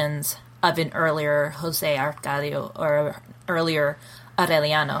versions of an earlier Jose Arcadio or earlier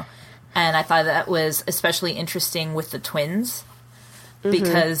Aureliano. And I thought that was especially interesting with the twins.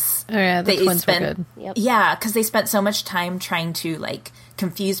 because Oh yeah, the twins were good. Yep. yeah, because they spent so much time trying to like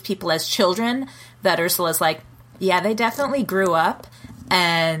confuse people as children that Ursula's like, yeah, they definitely grew up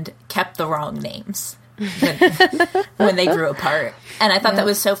and kept the wrong names when they grew apart. And I thought that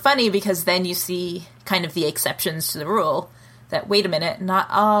was so funny because then you see kind of the exceptions to the rule that, wait a minute, not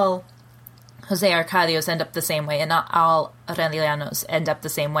all Jose Arcadios end up the same way and not all Aurelianos end up the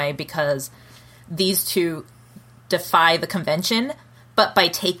same way because these two defy the convention, but by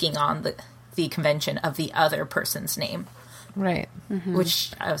taking on the convention of the other person's name. Right.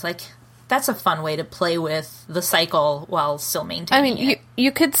 Which I was like, that's a fun way to play with the cycle while still maintaining I mean, it.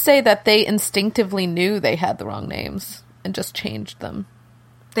 you could say that they instinctively knew they had the wrong names and just changed them.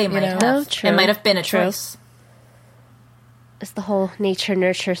 They might know? have. No, true. It might have been a True. choice. As the whole nature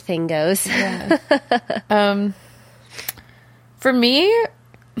nurture thing goes. For me,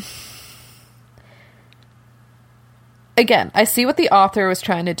 again, I see what the author was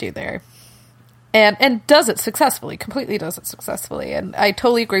trying to do there. And does it successfully, completely does it successfully. And I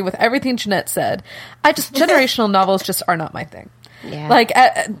totally agree with everything Jeanette said. generational novels just are not my thing. Yeah. Like,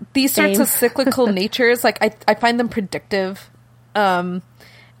 these sorts Same. of cyclical natures, like, I find them predictive. And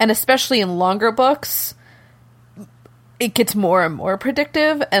especially in longer books, it gets more and more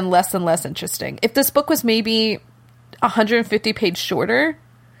predictive and less interesting. If this book was maybe 150 pages shorter,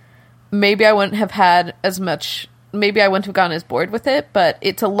 maybe I wouldn't have had as much, maybe I wouldn't have gotten as bored with it, but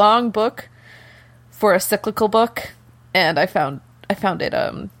it's a long book for a cyclical book, and I found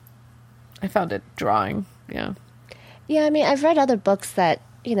it drawing. Yeah. Yeah, I mean, I've read other books that,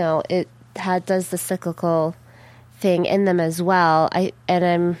 you know, does the cyclical thing in them as well. I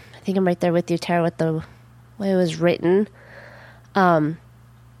think I'm right there with you, Tara, with the way it was written.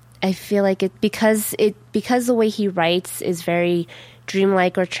 I feel like because the way he writes is very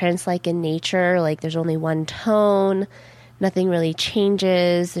dreamlike or trance-like in nature. Like, there's only one tone, nothing really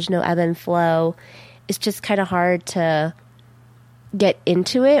changes. There's no ebb and flow. It's just kind of hard to get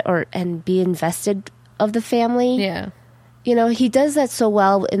into it and be invested of the family. Yeah. You know, he does that so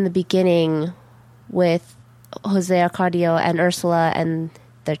well in the beginning with Jose Arcadio and Ursula and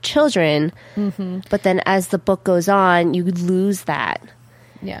their children. Mm-hmm. But then as the book goes on, you lose that.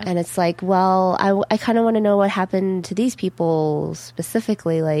 Yeah. And it's like, well, I kind of want to know what happened to these people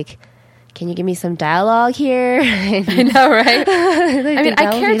specifically. Like, can you give me some dialogue here? I know, right? I mean,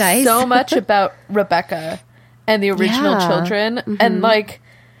 I cared nice. so much about Rebecca and the original Yeah. children, Mm-hmm. and like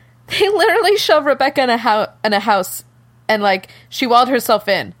they literally shove Rebecca in a house, and like she walled herself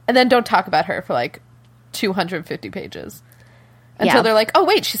in, and then don't talk about her for like 250 pages until Yeah. they're like, "Oh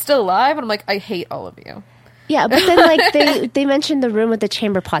wait, she's still alive," and I'm like, "I hate all of you." Yeah, but then like they mentioned the room with the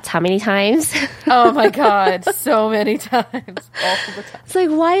chamber pots how many times? Oh my god, so many times, all the time. It's like,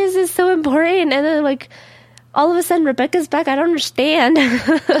 why is this so important? And then like all of a sudden Rebecca's back. I don't understand.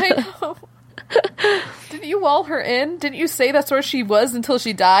 I know. Didn't you wall her in? Didn't you say that's where she was until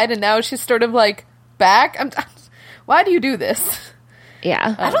she died, and now she's sort of like back? Why do you do this?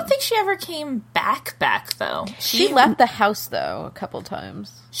 Yeah. I don't think she ever came back though. She left the house though a couple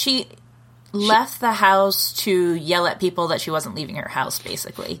times. She left the house to yell at people that she wasn't leaving her house,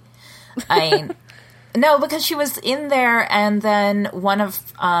 basically. No, because she was in there, and then one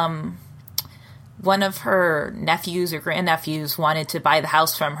of her nephews or grandnephews wanted to buy the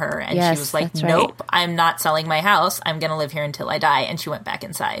house from her, and Yes, she was like, that's right. nope, I'm not selling my house. I'm going to live here until I die. And she went back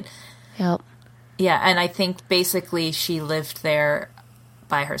inside. Yep. Yeah, and I think basically she lived there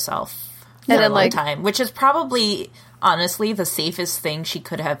by herself for And a then, long like- time, which is probably, honestly, the safest thing she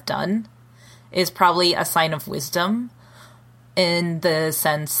could have done. Is probably a sign of wisdom in the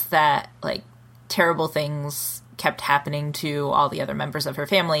sense that, like, terrible things kept happening to all the other members of her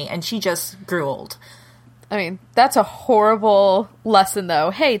family, and she just grew old. I mean, that's a horrible lesson, though.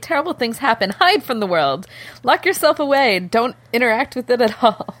 Hey, terrible things happen. Hide from the world. Lock yourself away. Don't interact with it at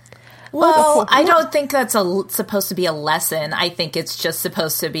all. Well, I don't think that's supposed to be a lesson. I think it's just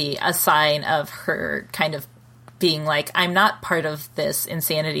supposed to be a sign of her kind of being like, I'm not part of this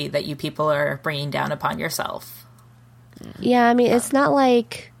insanity that you people are bringing down upon yourself. Yeah, I mean, it's not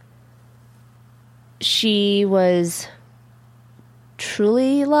like she was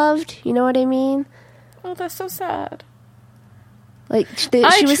truly loved. You know what I mean? Oh, that's so sad. Like,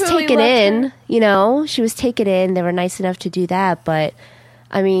 I she was truly taken loved in, her. you know? She was taken in. They were nice enough to do that, but,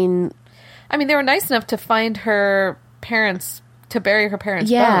 I mean... they were nice enough to find her parents, to bury her parents'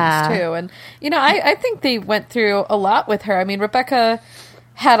 Yeah. bones, too. And, I think they went through a lot with her. I mean, Rebecca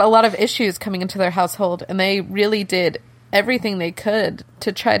had a lot of issues coming into their household, and they really did everything they could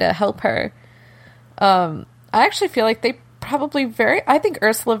to try to help her. I actually feel like they I think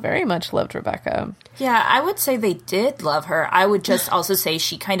Ursula very much loved Rebecca. Yeah, I would say they did love her. I would just also say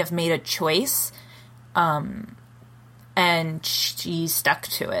she kind of made a choice, and she stuck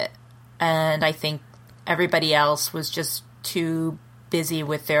to it. And I think everybody else was just too busy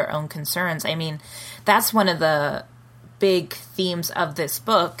with their own concerns. I mean, that's one of the big themes of this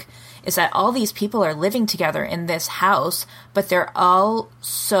book, is that all these people are living together in this house, but they're all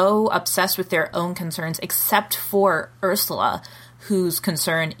so obsessed with their own concerns, except for Ursula, whose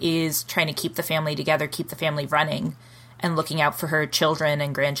concern is trying to keep the family together, keep the family running, and looking out for her children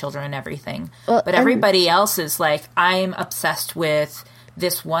and grandchildren and everything. Well, but everybody else is like, I'm obsessed with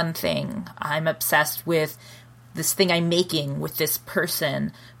this one thing. I'm obsessed with this thing I'm making, with this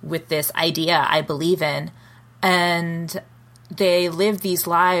person, with this idea I believe in. And they live these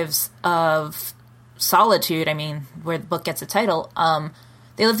lives of solitude. I mean, where the book gets a title.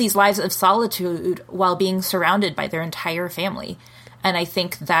 They live these lives of solitude while being surrounded by their entire family. And I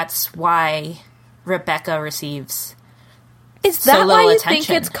think that's why Rebecca receives Is that why you attention.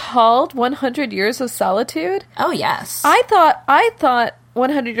 think it's called 100 Years of Solitude? Oh, yes. I thought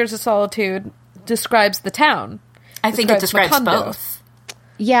 100 Years of Solitude describes the town. I think it describes Macondo. both.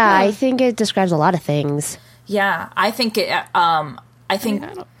 Yeah, I think it describes a lot of things. Yeah, I think it.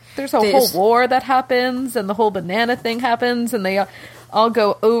 There's a whole war that happens, and the whole banana thing happens, and they all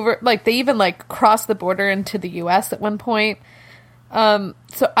go over. Like they even like cross the border into the U.S. at one point. So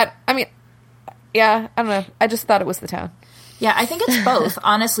I mean, yeah, I don't know. I just thought it was the town. Yeah, I think it's both,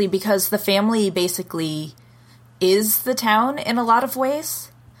 honestly, because the family basically is the town in a lot of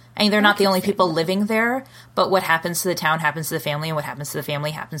ways. I mean, they're not the only people living there, but what happens to the town happens to the family, and what happens to the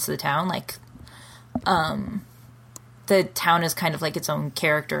family happens to the town. Like, the town is kind of like its own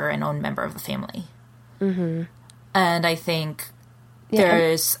character and own member of the family. Mm-hmm. And I think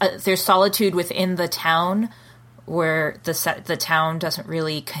there's solitude within the town where the town doesn't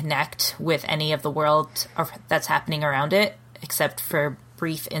really connect with any of the world that's happening around it, except for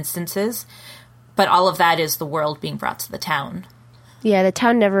brief instances. But all of that is the world being brought to the town. Yeah, the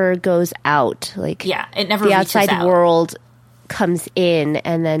town never goes out. Like, yeah, it never the reaches outside out. world comes in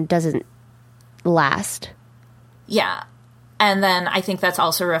and then doesn't last. Yeah. And then I think that's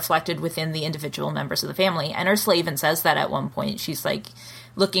also reflected within the individual members of the family. And Ursula even says that at one point. She's like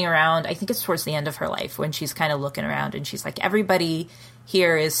looking around. I think it's towards the end of her life when she's kind of looking around and she's like, everybody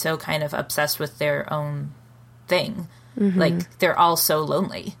here is so kind of obsessed with their own thing. Mm-hmm. Like, they're all so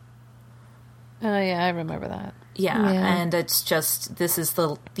lonely. Oh, yeah, I remember that. Yeah, and it's just, these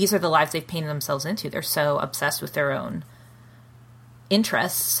are the lives they've painted themselves into. They're so obsessed with their own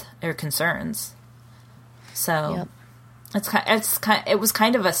interests or concerns. So it was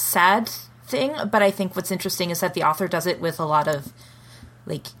kind of a sad thing, but I think what's interesting is that the author does it with a lot of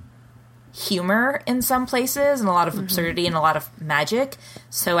like humor in some places and a lot of absurdity and a lot of magic.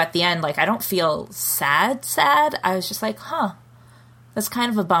 So at the end, like, I don't feel sad. I was just like, that's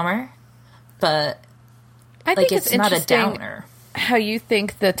kind of a bummer, but I think it's not a interesting downer. How you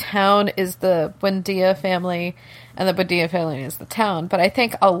think the town is the Buendia family and the Buendia family is the town, but I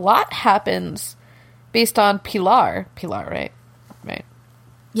think a lot happens based on Pilar. Pilar, right? Right.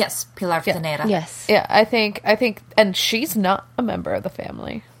 Yes, Pilar Venera. Yes. Yeah, I think, and she's not a member of the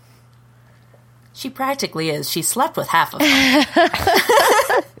family. She practically is. She slept with half of them.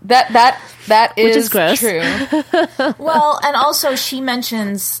 That is, which is gross. True. Well, and also she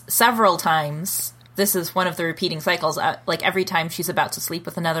mentions several times, this is one of the repeating cycles, like every time she's about to sleep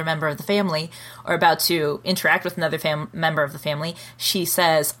with another member of the family or about to interact with another member of the family, she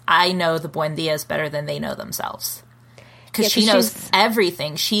says, I know the Buendias better than they know themselves. Because she knows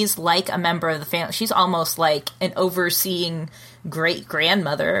everything. She's like a member of the family. She's almost like an overseeing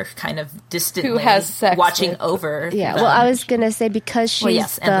great-grandmother, kind of distantly, who has sex watching over Yeah, them. well, I was going to say, because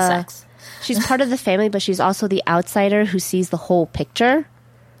she's and the sex. She's part of the family, but she's also the outsider who sees the whole picture.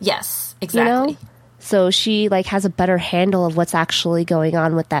 Yes, exactly. You know? So she, like, has a better handle of what's actually going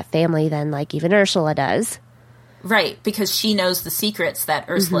on with that family than, like, even Ursula does. Right, because she knows the secrets that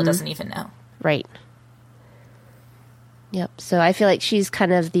Ursula doesn't even know. Right. Yep. So I feel like she's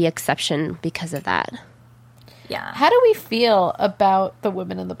kind of the exception because of that. Yeah. How do we feel about the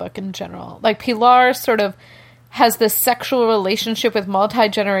women in the book in general? Like, Pilar sort of has this sexual relationship with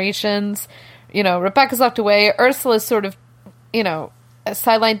multi-generations. You know, Rebecca's locked away. Ursula's sort of, you know,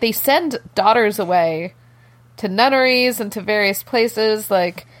 sidelined. They send daughters away to nunneries and to various places.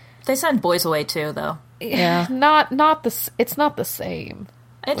 Like, they send boys away too, though. Yeah. It's not the same.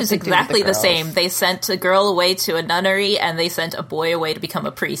 It is exactly the same. They sent a girl away to a nunnery, and they sent a boy away to become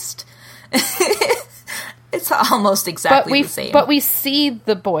a priest. It's almost exactly the same. But we see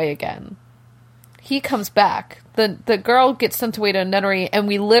the boy again. he comes back. The girl gets sent away to a nunnery, and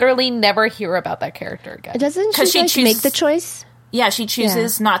we literally never hear about that character again. Doesn't she make the choice? Yeah, she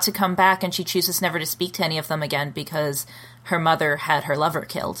chooses not to come back, and she chooses never to speak to any of them again because her mother had her lover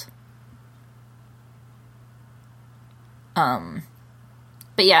killed.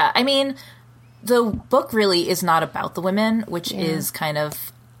 But yeah, I mean, the book really is not about the women, which is kind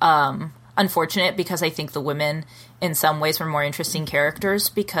of unfortunate because I think the women in some ways were more interesting characters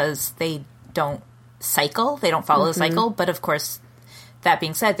because they don't cycle. They don't follow the cycle. But of course, that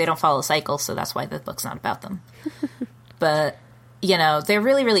being said, they don't follow the cycle, so that's why the book's not about them. But, you know, they're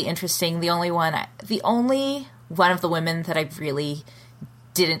really, really interesting. The only one of the women that I really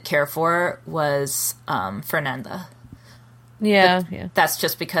didn't care for was Fernanda. Yeah, That's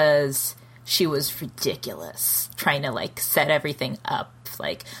just because she was ridiculous, trying to, like, set everything up,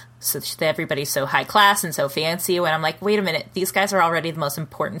 like, so everybody's so high class and so fancy, when I'm like, wait a minute, these guys are already the most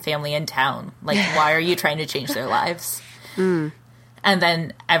important family in town. Like, why are you trying to change their lives? And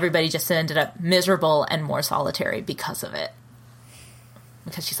then everybody just ended up miserable and more solitary because of it.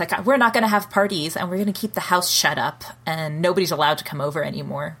 Because she's like, we're not going to have parties, and we're going to keep the house shut up, and nobody's allowed to come over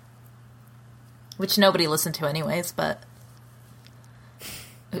anymore. Which nobody listened to anyways, but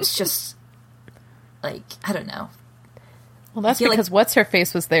it was just, like, I don't know. Well, that's because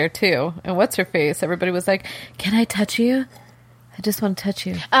What's-Her-Face was there, too. And What's-Her-Face, everybody was like, can I touch you? I just want to touch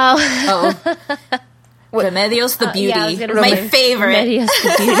you. Oh. Remedios the Beauty. My favorite. Remedios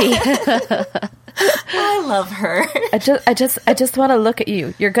the Beauty. I love her. I just want to look at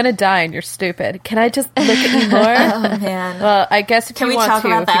you. You're gonna die and you're stupid. Can I just look at you more? Oh man. Well, I guess if Can you we want talk to,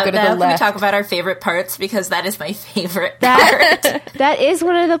 about if you that go to now? the Can we left. talk about our favorite parts? Because that is my favorite part. That is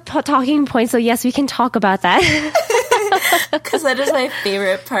one of the talking points. So yes, we can talk about that. Because that is my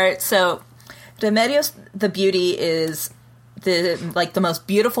favorite part. So, Remedios the Beauty is the most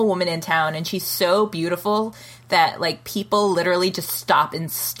beautiful woman in town, and she's so beautiful that like people literally just stop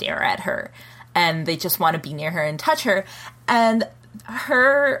and stare at her, and they just want to be near her and touch her. And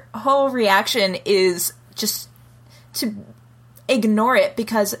her whole reaction is just to ignore it,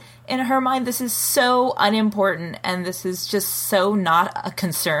 because in her mind this is so unimportant and this is just so not a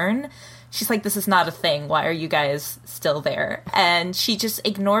concern. She's like, this is not a thing. Why are you guys still there? And she just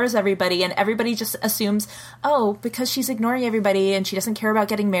ignores everybody, and everybody just assumes, oh, because she's ignoring everybody and she doesn't care about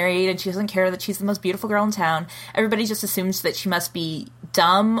getting married and she doesn't care that she's the most beautiful girl in town, everybody just assumes that she must be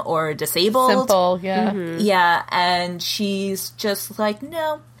dumb or disabled. Simple, yeah. Mm-hmm. Yeah, and she's just like,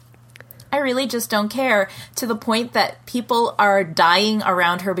 no, I really just don't care, to the point that people are dying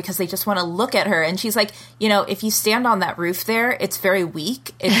around her because they just want to look at her. And she's like, you know, if you stand on that roof there, it's very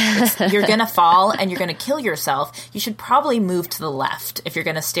weak. You're going to fall and you're going to kill yourself. You should probably move to the left if you're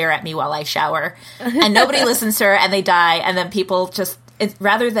going to stare at me while I shower. And nobody listens to her, and they die. And then people just,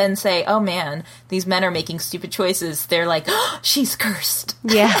 rather than say, oh man, these men are making stupid choices, they're like, oh, she's cursed.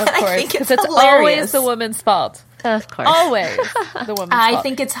 Yeah, Of course, I think it's it's hilarious. always the woman's fault. Of course. Always the woman's fault. I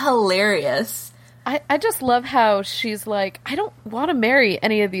think it's hilarious. I just love how she's like, I don't want to marry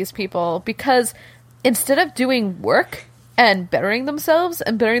any of these people, because instead of doing work and bettering themselves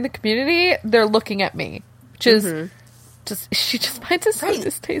and bettering the community, they're looking at me. Which is she just finds it so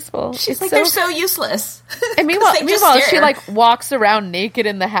distasteful. She's like, they're so useless. And meanwhile, she like walks around naked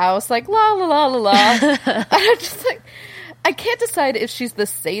in the house, like la la la la la. And I'm just like, I can't decide if she's the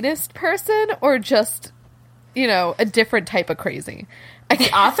sadist person or just, you know, a different type of crazy.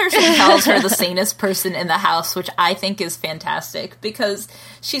 The author tells her the sanest person in the house, which I think is fantastic, because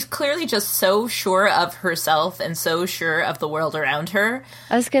she's clearly just so sure of herself and so sure of the world around her.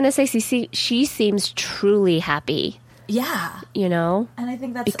 I was going to say, she seems truly happy. Yeah. You know? And I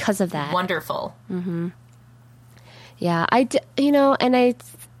think that's because of that. Wonderful. Mm-hmm. Yeah,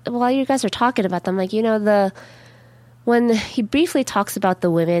 while you guys are talking about them, like, you know, when he briefly talks about the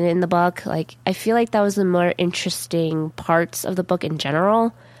women in the book, like, I feel like that was the more interesting parts of the book in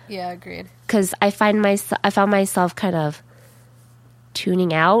general. Yeah, agreed. Because I found myself kind of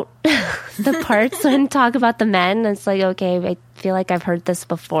tuning out the parts when talk about the men. It's like, okay, I feel like I've heard this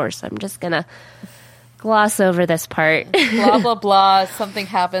before, so I'm just gonna gloss over this part. Blah blah blah, something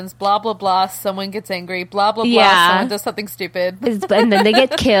happens. Blah blah blah, someone gets angry. Blah blah blah, someone does something stupid, and then they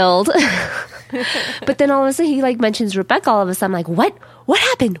get killed. But then all of a sudden he like mentions Rebecca. All of a sudden, I'm like, what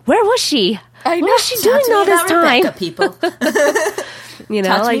happened? Where was she? I know. What was she doing all this time? Rebecca, people. You know,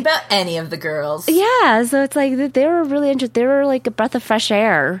 Talk to like, me about any of the girls. Yeah, so it's like they were really interested. They were like a breath of fresh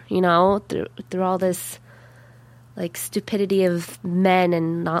air, you know, through all this like stupidity of men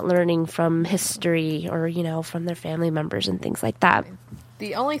and not learning from history or, you know, from their family members and things like that.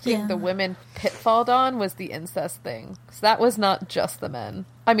 The only thing Yeah. the women pitfalled on was the incest thing. So that was not just the men.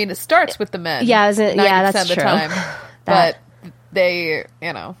 I mean, it starts with the men. Yeah, 90% that's of the true. time. That- But they,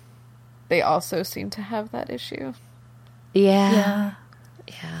 they also seem to have that issue. Yeah.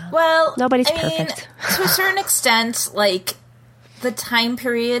 Well, Nobody's I mean, perfect. to a certain extent, like, the time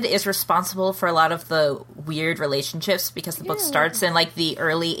period is responsible for a lot of the weird relationships because the book starts in, like, the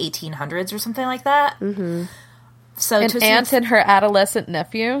early 1800s or something like that. Mm-hmm. So An to a aunt certain, and her adolescent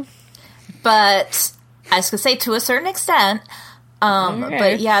nephew. but I was going to say to a certain extent, Okay.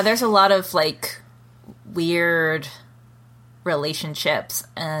 but yeah, there's a lot of, like, weird relationships,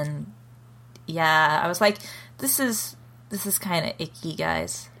 and yeah, I was like, this is kind of icky,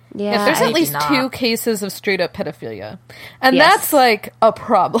 guys. Yeah. Yeah, there's I at least do not. 2 cases of straight up pedophilia. And Yes. that's like a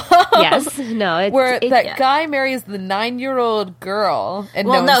problem. Yes. No, it's Where that yeah. guy marries the 9-year-old girl and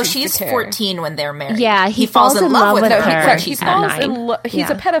Well, no, no, one seems she's to care. 14 when they're married. Yeah, he falls in love with No, her. sorry, he She's falls 9. in he's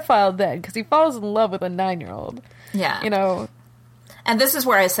Yeah. a pedophile then because he falls in love with a 9-year-old. Yeah. And this is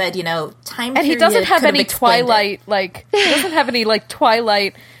where I said, time And he period doesn't have could any explained it. Twilight he doesn't have any like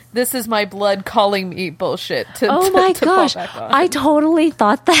Twilight. This is my blood calling me bullshit. Oh my gosh. Fall back on. I totally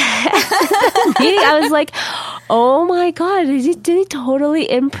thought that. Meeting, I was like, oh my God, did he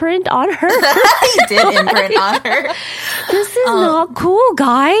totally imprint on her? He did imprint on her. This is not cool,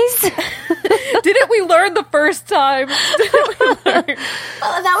 guys. Didn't we learn the first time? Didn't we learn?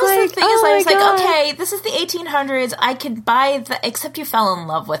 Well, that was Like, the thing. oh Is I my was like, God. okay, this is the 1800s. I could buy except you fell in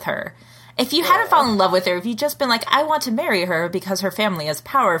love with her. If you hadn't fallen in love with her, if you'd just been like, I want to marry her because her family is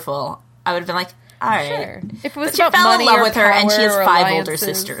powerful, I would have been like, all right. Sure. If it was But you about fell money in love or with her, and she has power or 5 older alliances.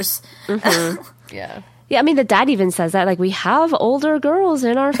 sisters. Yeah. Yeah, I mean, the dad even says that, like, we have older girls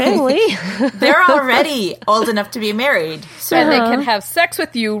in our family. They're already old enough to be married. So And they can have sex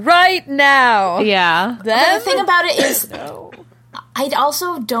with you right now. Yeah. But Then, the thing about it is, no. I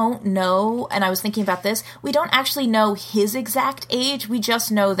also don't know, and I was thinking about this, we don't actually know his exact age, we just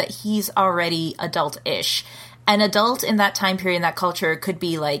know that he's already adult-ish. An adult in that time period, in that culture, could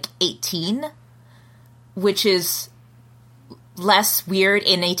be like 18, which is less weird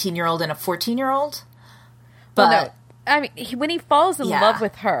in an 18-year-old and a 14-year-old. But, Well, no. I mean, when he falls in Yeah. love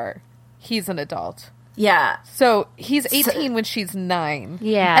with her, he's an adult. yeah. So he's 18 when she's 9.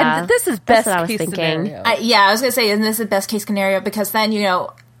 Yeah. And this is That's best what I was case thinking. scenario. I was going to say, and this is the best case scenario, because then,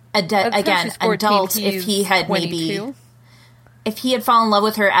 By the time again, she's 14, adult, if he's he had 22. if he had fallen in love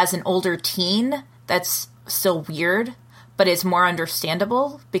with her as an older teen, that's still weird, but it's more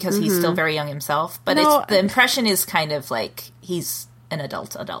understandable because he's still very young himself. But No, the impression is kind of like he's an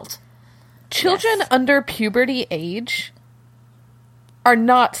adult. Children Yes. under puberty age are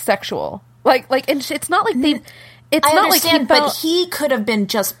not sexual. And it's not like they. It's I not like understand, he but felt, he could have been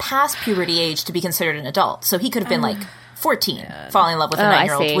just past puberty age to be considered an adult. So he could have been like 14, falling in love with a Oh, I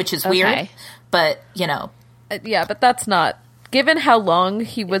 9-year-old, see. which is Okay. weird. But, yeah, but that's not. Given how long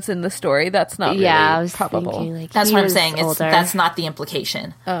he was in the story, that's not really Yeah, I was probable. thinking, like, that's he what I'm was saying. older. That's not the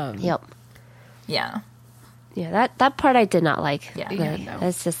implication. Yep. Yeah. Yeah, that part I did not like. Yeah. Yeah, Like, no.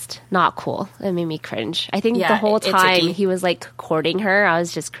 that's just not cool. It made me cringe. I think Yeah, the whole it's time icky. he was like courting her, I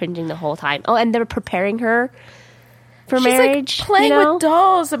was just cringing the whole time. Oh, and they were preparing her for She's marriage. like playing you know? with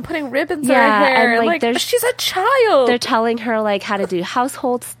dolls and putting ribbons in Yeah, her hair. and, like, Like, there's- she's a child. They're telling her like how to do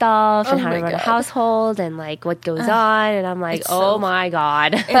household stuff and Oh how to my run a God. household and like what goes on. And I'm like, It's oh so- my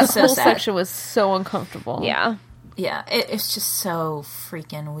God. that It's so whole sad. section was so uncomfortable. Yeah. Yeah, it's just so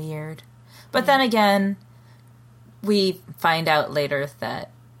freaking weird. But then again, we find out later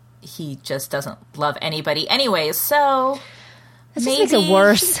that he just doesn't love anybody anyways, so It just makes it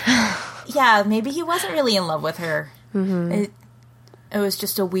worse. yeah, maybe he wasn't really in love with her. It was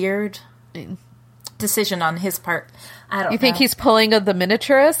just a weird decision on his part. I don't You think know. he's pulling of the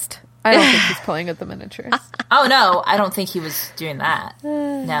miniaturist? I don't think he's pulling of the miniaturist. Oh no, I don't think he was doing that.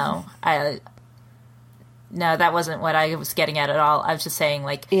 No, that wasn't what I was getting at all. I was just saying,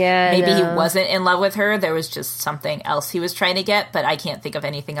 like, Yeah, maybe he no. wasn't in love with her. There was just something else he was trying to get, but I can't think of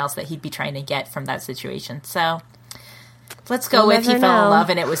anything else that he'd be trying to get from that situation. So let's go We'll with he never fell in know. love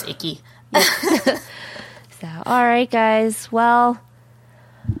and it was icky. So, all right, guys. Well,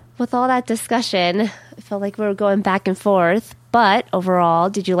 with all that discussion, I felt like we were going back and forth. But overall,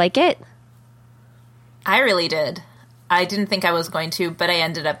 did you like it? I really did. I didn't think I was going to, but I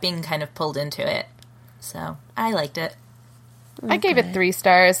ended up being kind of pulled into it. So I liked it. I gave it 3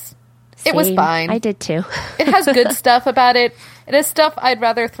 stars. It was Same. fine. I did too. It has good stuff about it. It has stuff I'd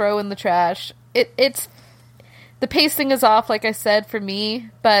rather throw in the trash. It's the pacing is off, like I said, for me,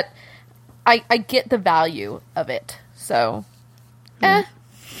 but I get the value of it. So,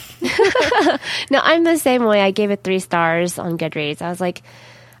 No, I'm the same way. I gave it 3 stars on Goodreads. I was like,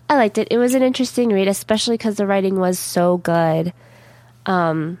 I liked it. It was an interesting read, especially because the writing was so good.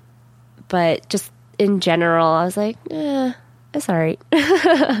 But just in general, I was like, it's all right.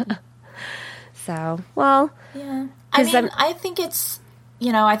 So, well. Yeah. I mean, I think it's,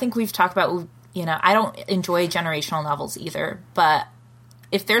 I think we've talked about, I don't enjoy generational novels either, but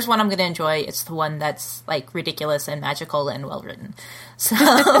if there's one I'm going to enjoy, it's the one that's like ridiculous and magical and well written. So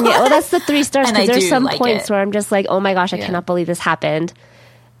yeah, well, that's the 3 stars because there's some like points where I'm just like, oh my gosh, I cannot believe this happened.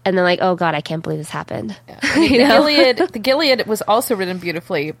 And then like, oh god, I can't believe this happened. Yeah. I mean, the Gilead was also written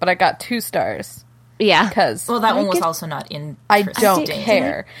beautifully, but I got 2 stars. Yeah, because that one was also not in. I don't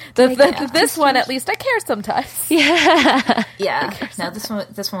care. This one, at least, I care sometimes. Yeah, yeah. No, this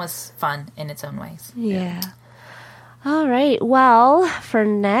one was fun in its own ways. Yeah. All right. Well, for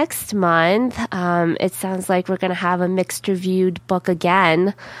next month, it sounds like we're going to have a mixed reviewed book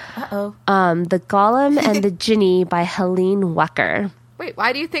again. Uh-oh. The Golem and the Jinni by Helene Wecker. Wait,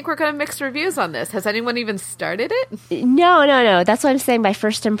 why do you think we're going to mix reviews on this? Has anyone even started it? No. That's what I'm saying by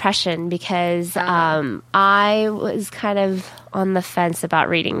first impression, because I was kind of on the fence about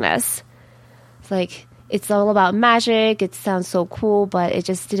reading this. It's like, it's all about magic. It sounds so cool, but it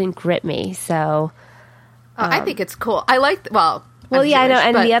just didn't grip me. So I think it's cool. I like, well, yeah, I know.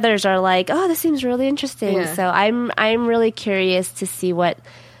 And the others are like, oh, this seems really interesting. Yeah. So I'm really curious to see what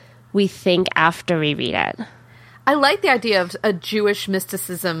we think after we read it. I like the idea of a Jewish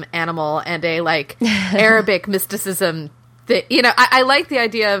mysticism animal and a like Arabic mysticism. I like the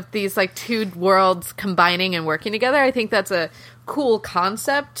idea of these like 2 worlds combining and working together. I think that's a cool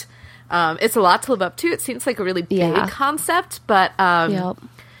concept. It's a lot to live up to. It seems like a really big concept, but I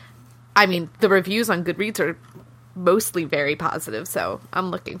mean, the reviews on Goodreads are mostly very positive, so I'm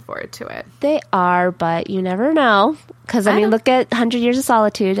looking forward to it. They are, but you never know. Because, I mean, look at 100 Years of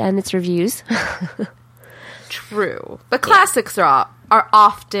Solitude and its reviews. True. The classics are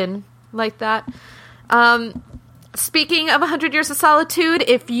often like that. Speaking of 100 Years of Solitude,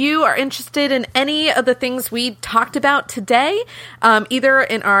 if you are interested in any of the things we talked about today, either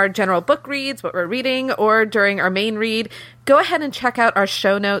in our general book reads, what we're reading, or during our main read, go ahead and check out our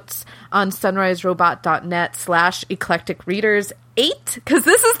show notes on sunriserobot.net/eclecticreaders8, because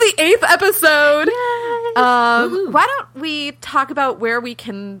this is the 8th episode. Why don't we talk about where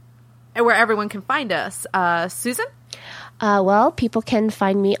everyone can find us? Susan? Well, people can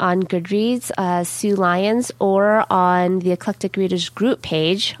find me on Goodreads, Sue Lyons, or on the Eclectic Readers group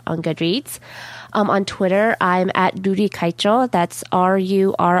page on Goodreads. On Twitter, I'm at Ruri Kaicho. That's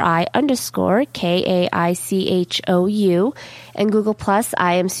RURI_KAICHOU. And Google Plus,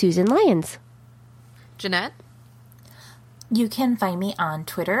 I am Susan Lyons. Jeanette? You can find me on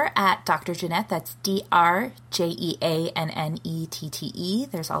Twitter at Dr. Jeanette. That's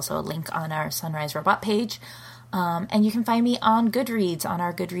DRJEANNETTE. There's also a link on our Sunrise Robot page. And you can find me on Goodreads, on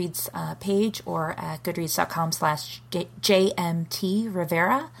our Goodreads page, or at goodreads.com/JMT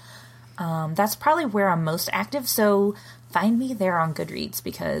Rivera. That's probably where I'm most active, so find me there on Goodreads,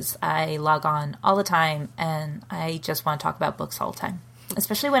 because I log on all the time, and I just want to talk about books all the time,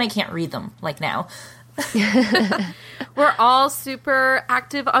 especially when I can't read them, like now. We're all super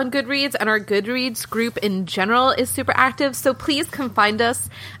active on Goodreads, and our Goodreads group in general is super active, so please come find us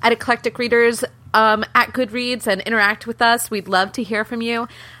at Eclectic Readers at Goodreads and interact with us. We'd love to hear from you.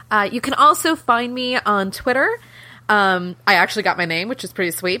 You can also find me on Twitter. I actually got my name, which is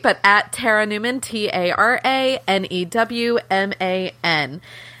pretty sweet, but at Tara Newman, TARANEWMAN.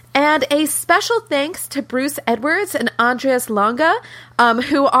 And a special thanks to Bruce Edwards and Andreas Longa,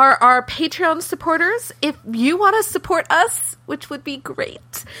 who are our Patreon supporters. If you want to support us, which would be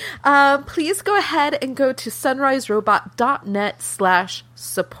great, please go ahead and go to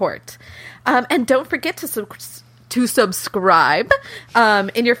sunriserobot.net/support. And don't forget to subscribe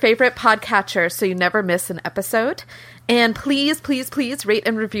in your favorite podcatcher so you never miss an episode. And please, please, please rate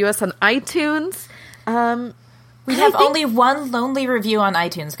and review us on iTunes. We have only one lonely review on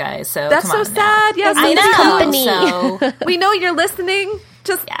iTunes, guys. So that's so sad. Yes, I know. Company. So we know you're listening.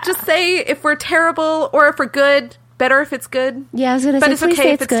 Just say if we're terrible or if we're good. Better if it's good. Yeah, I was going to say, but it's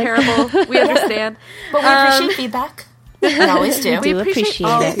okay if it's terrible. We understand. But we appreciate feedback. We always do. We appreciate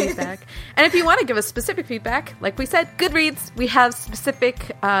all it. Feedback. And if you want to give us specific feedback, like we said, Goodreads, we have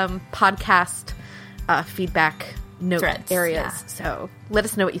specific podcast feedback note threads, areas. Yeah. So let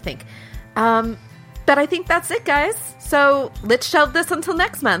us know what you think. But I think that's it, guys. So let's shelve this until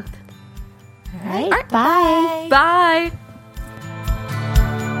next month. All right. Bye. Bye.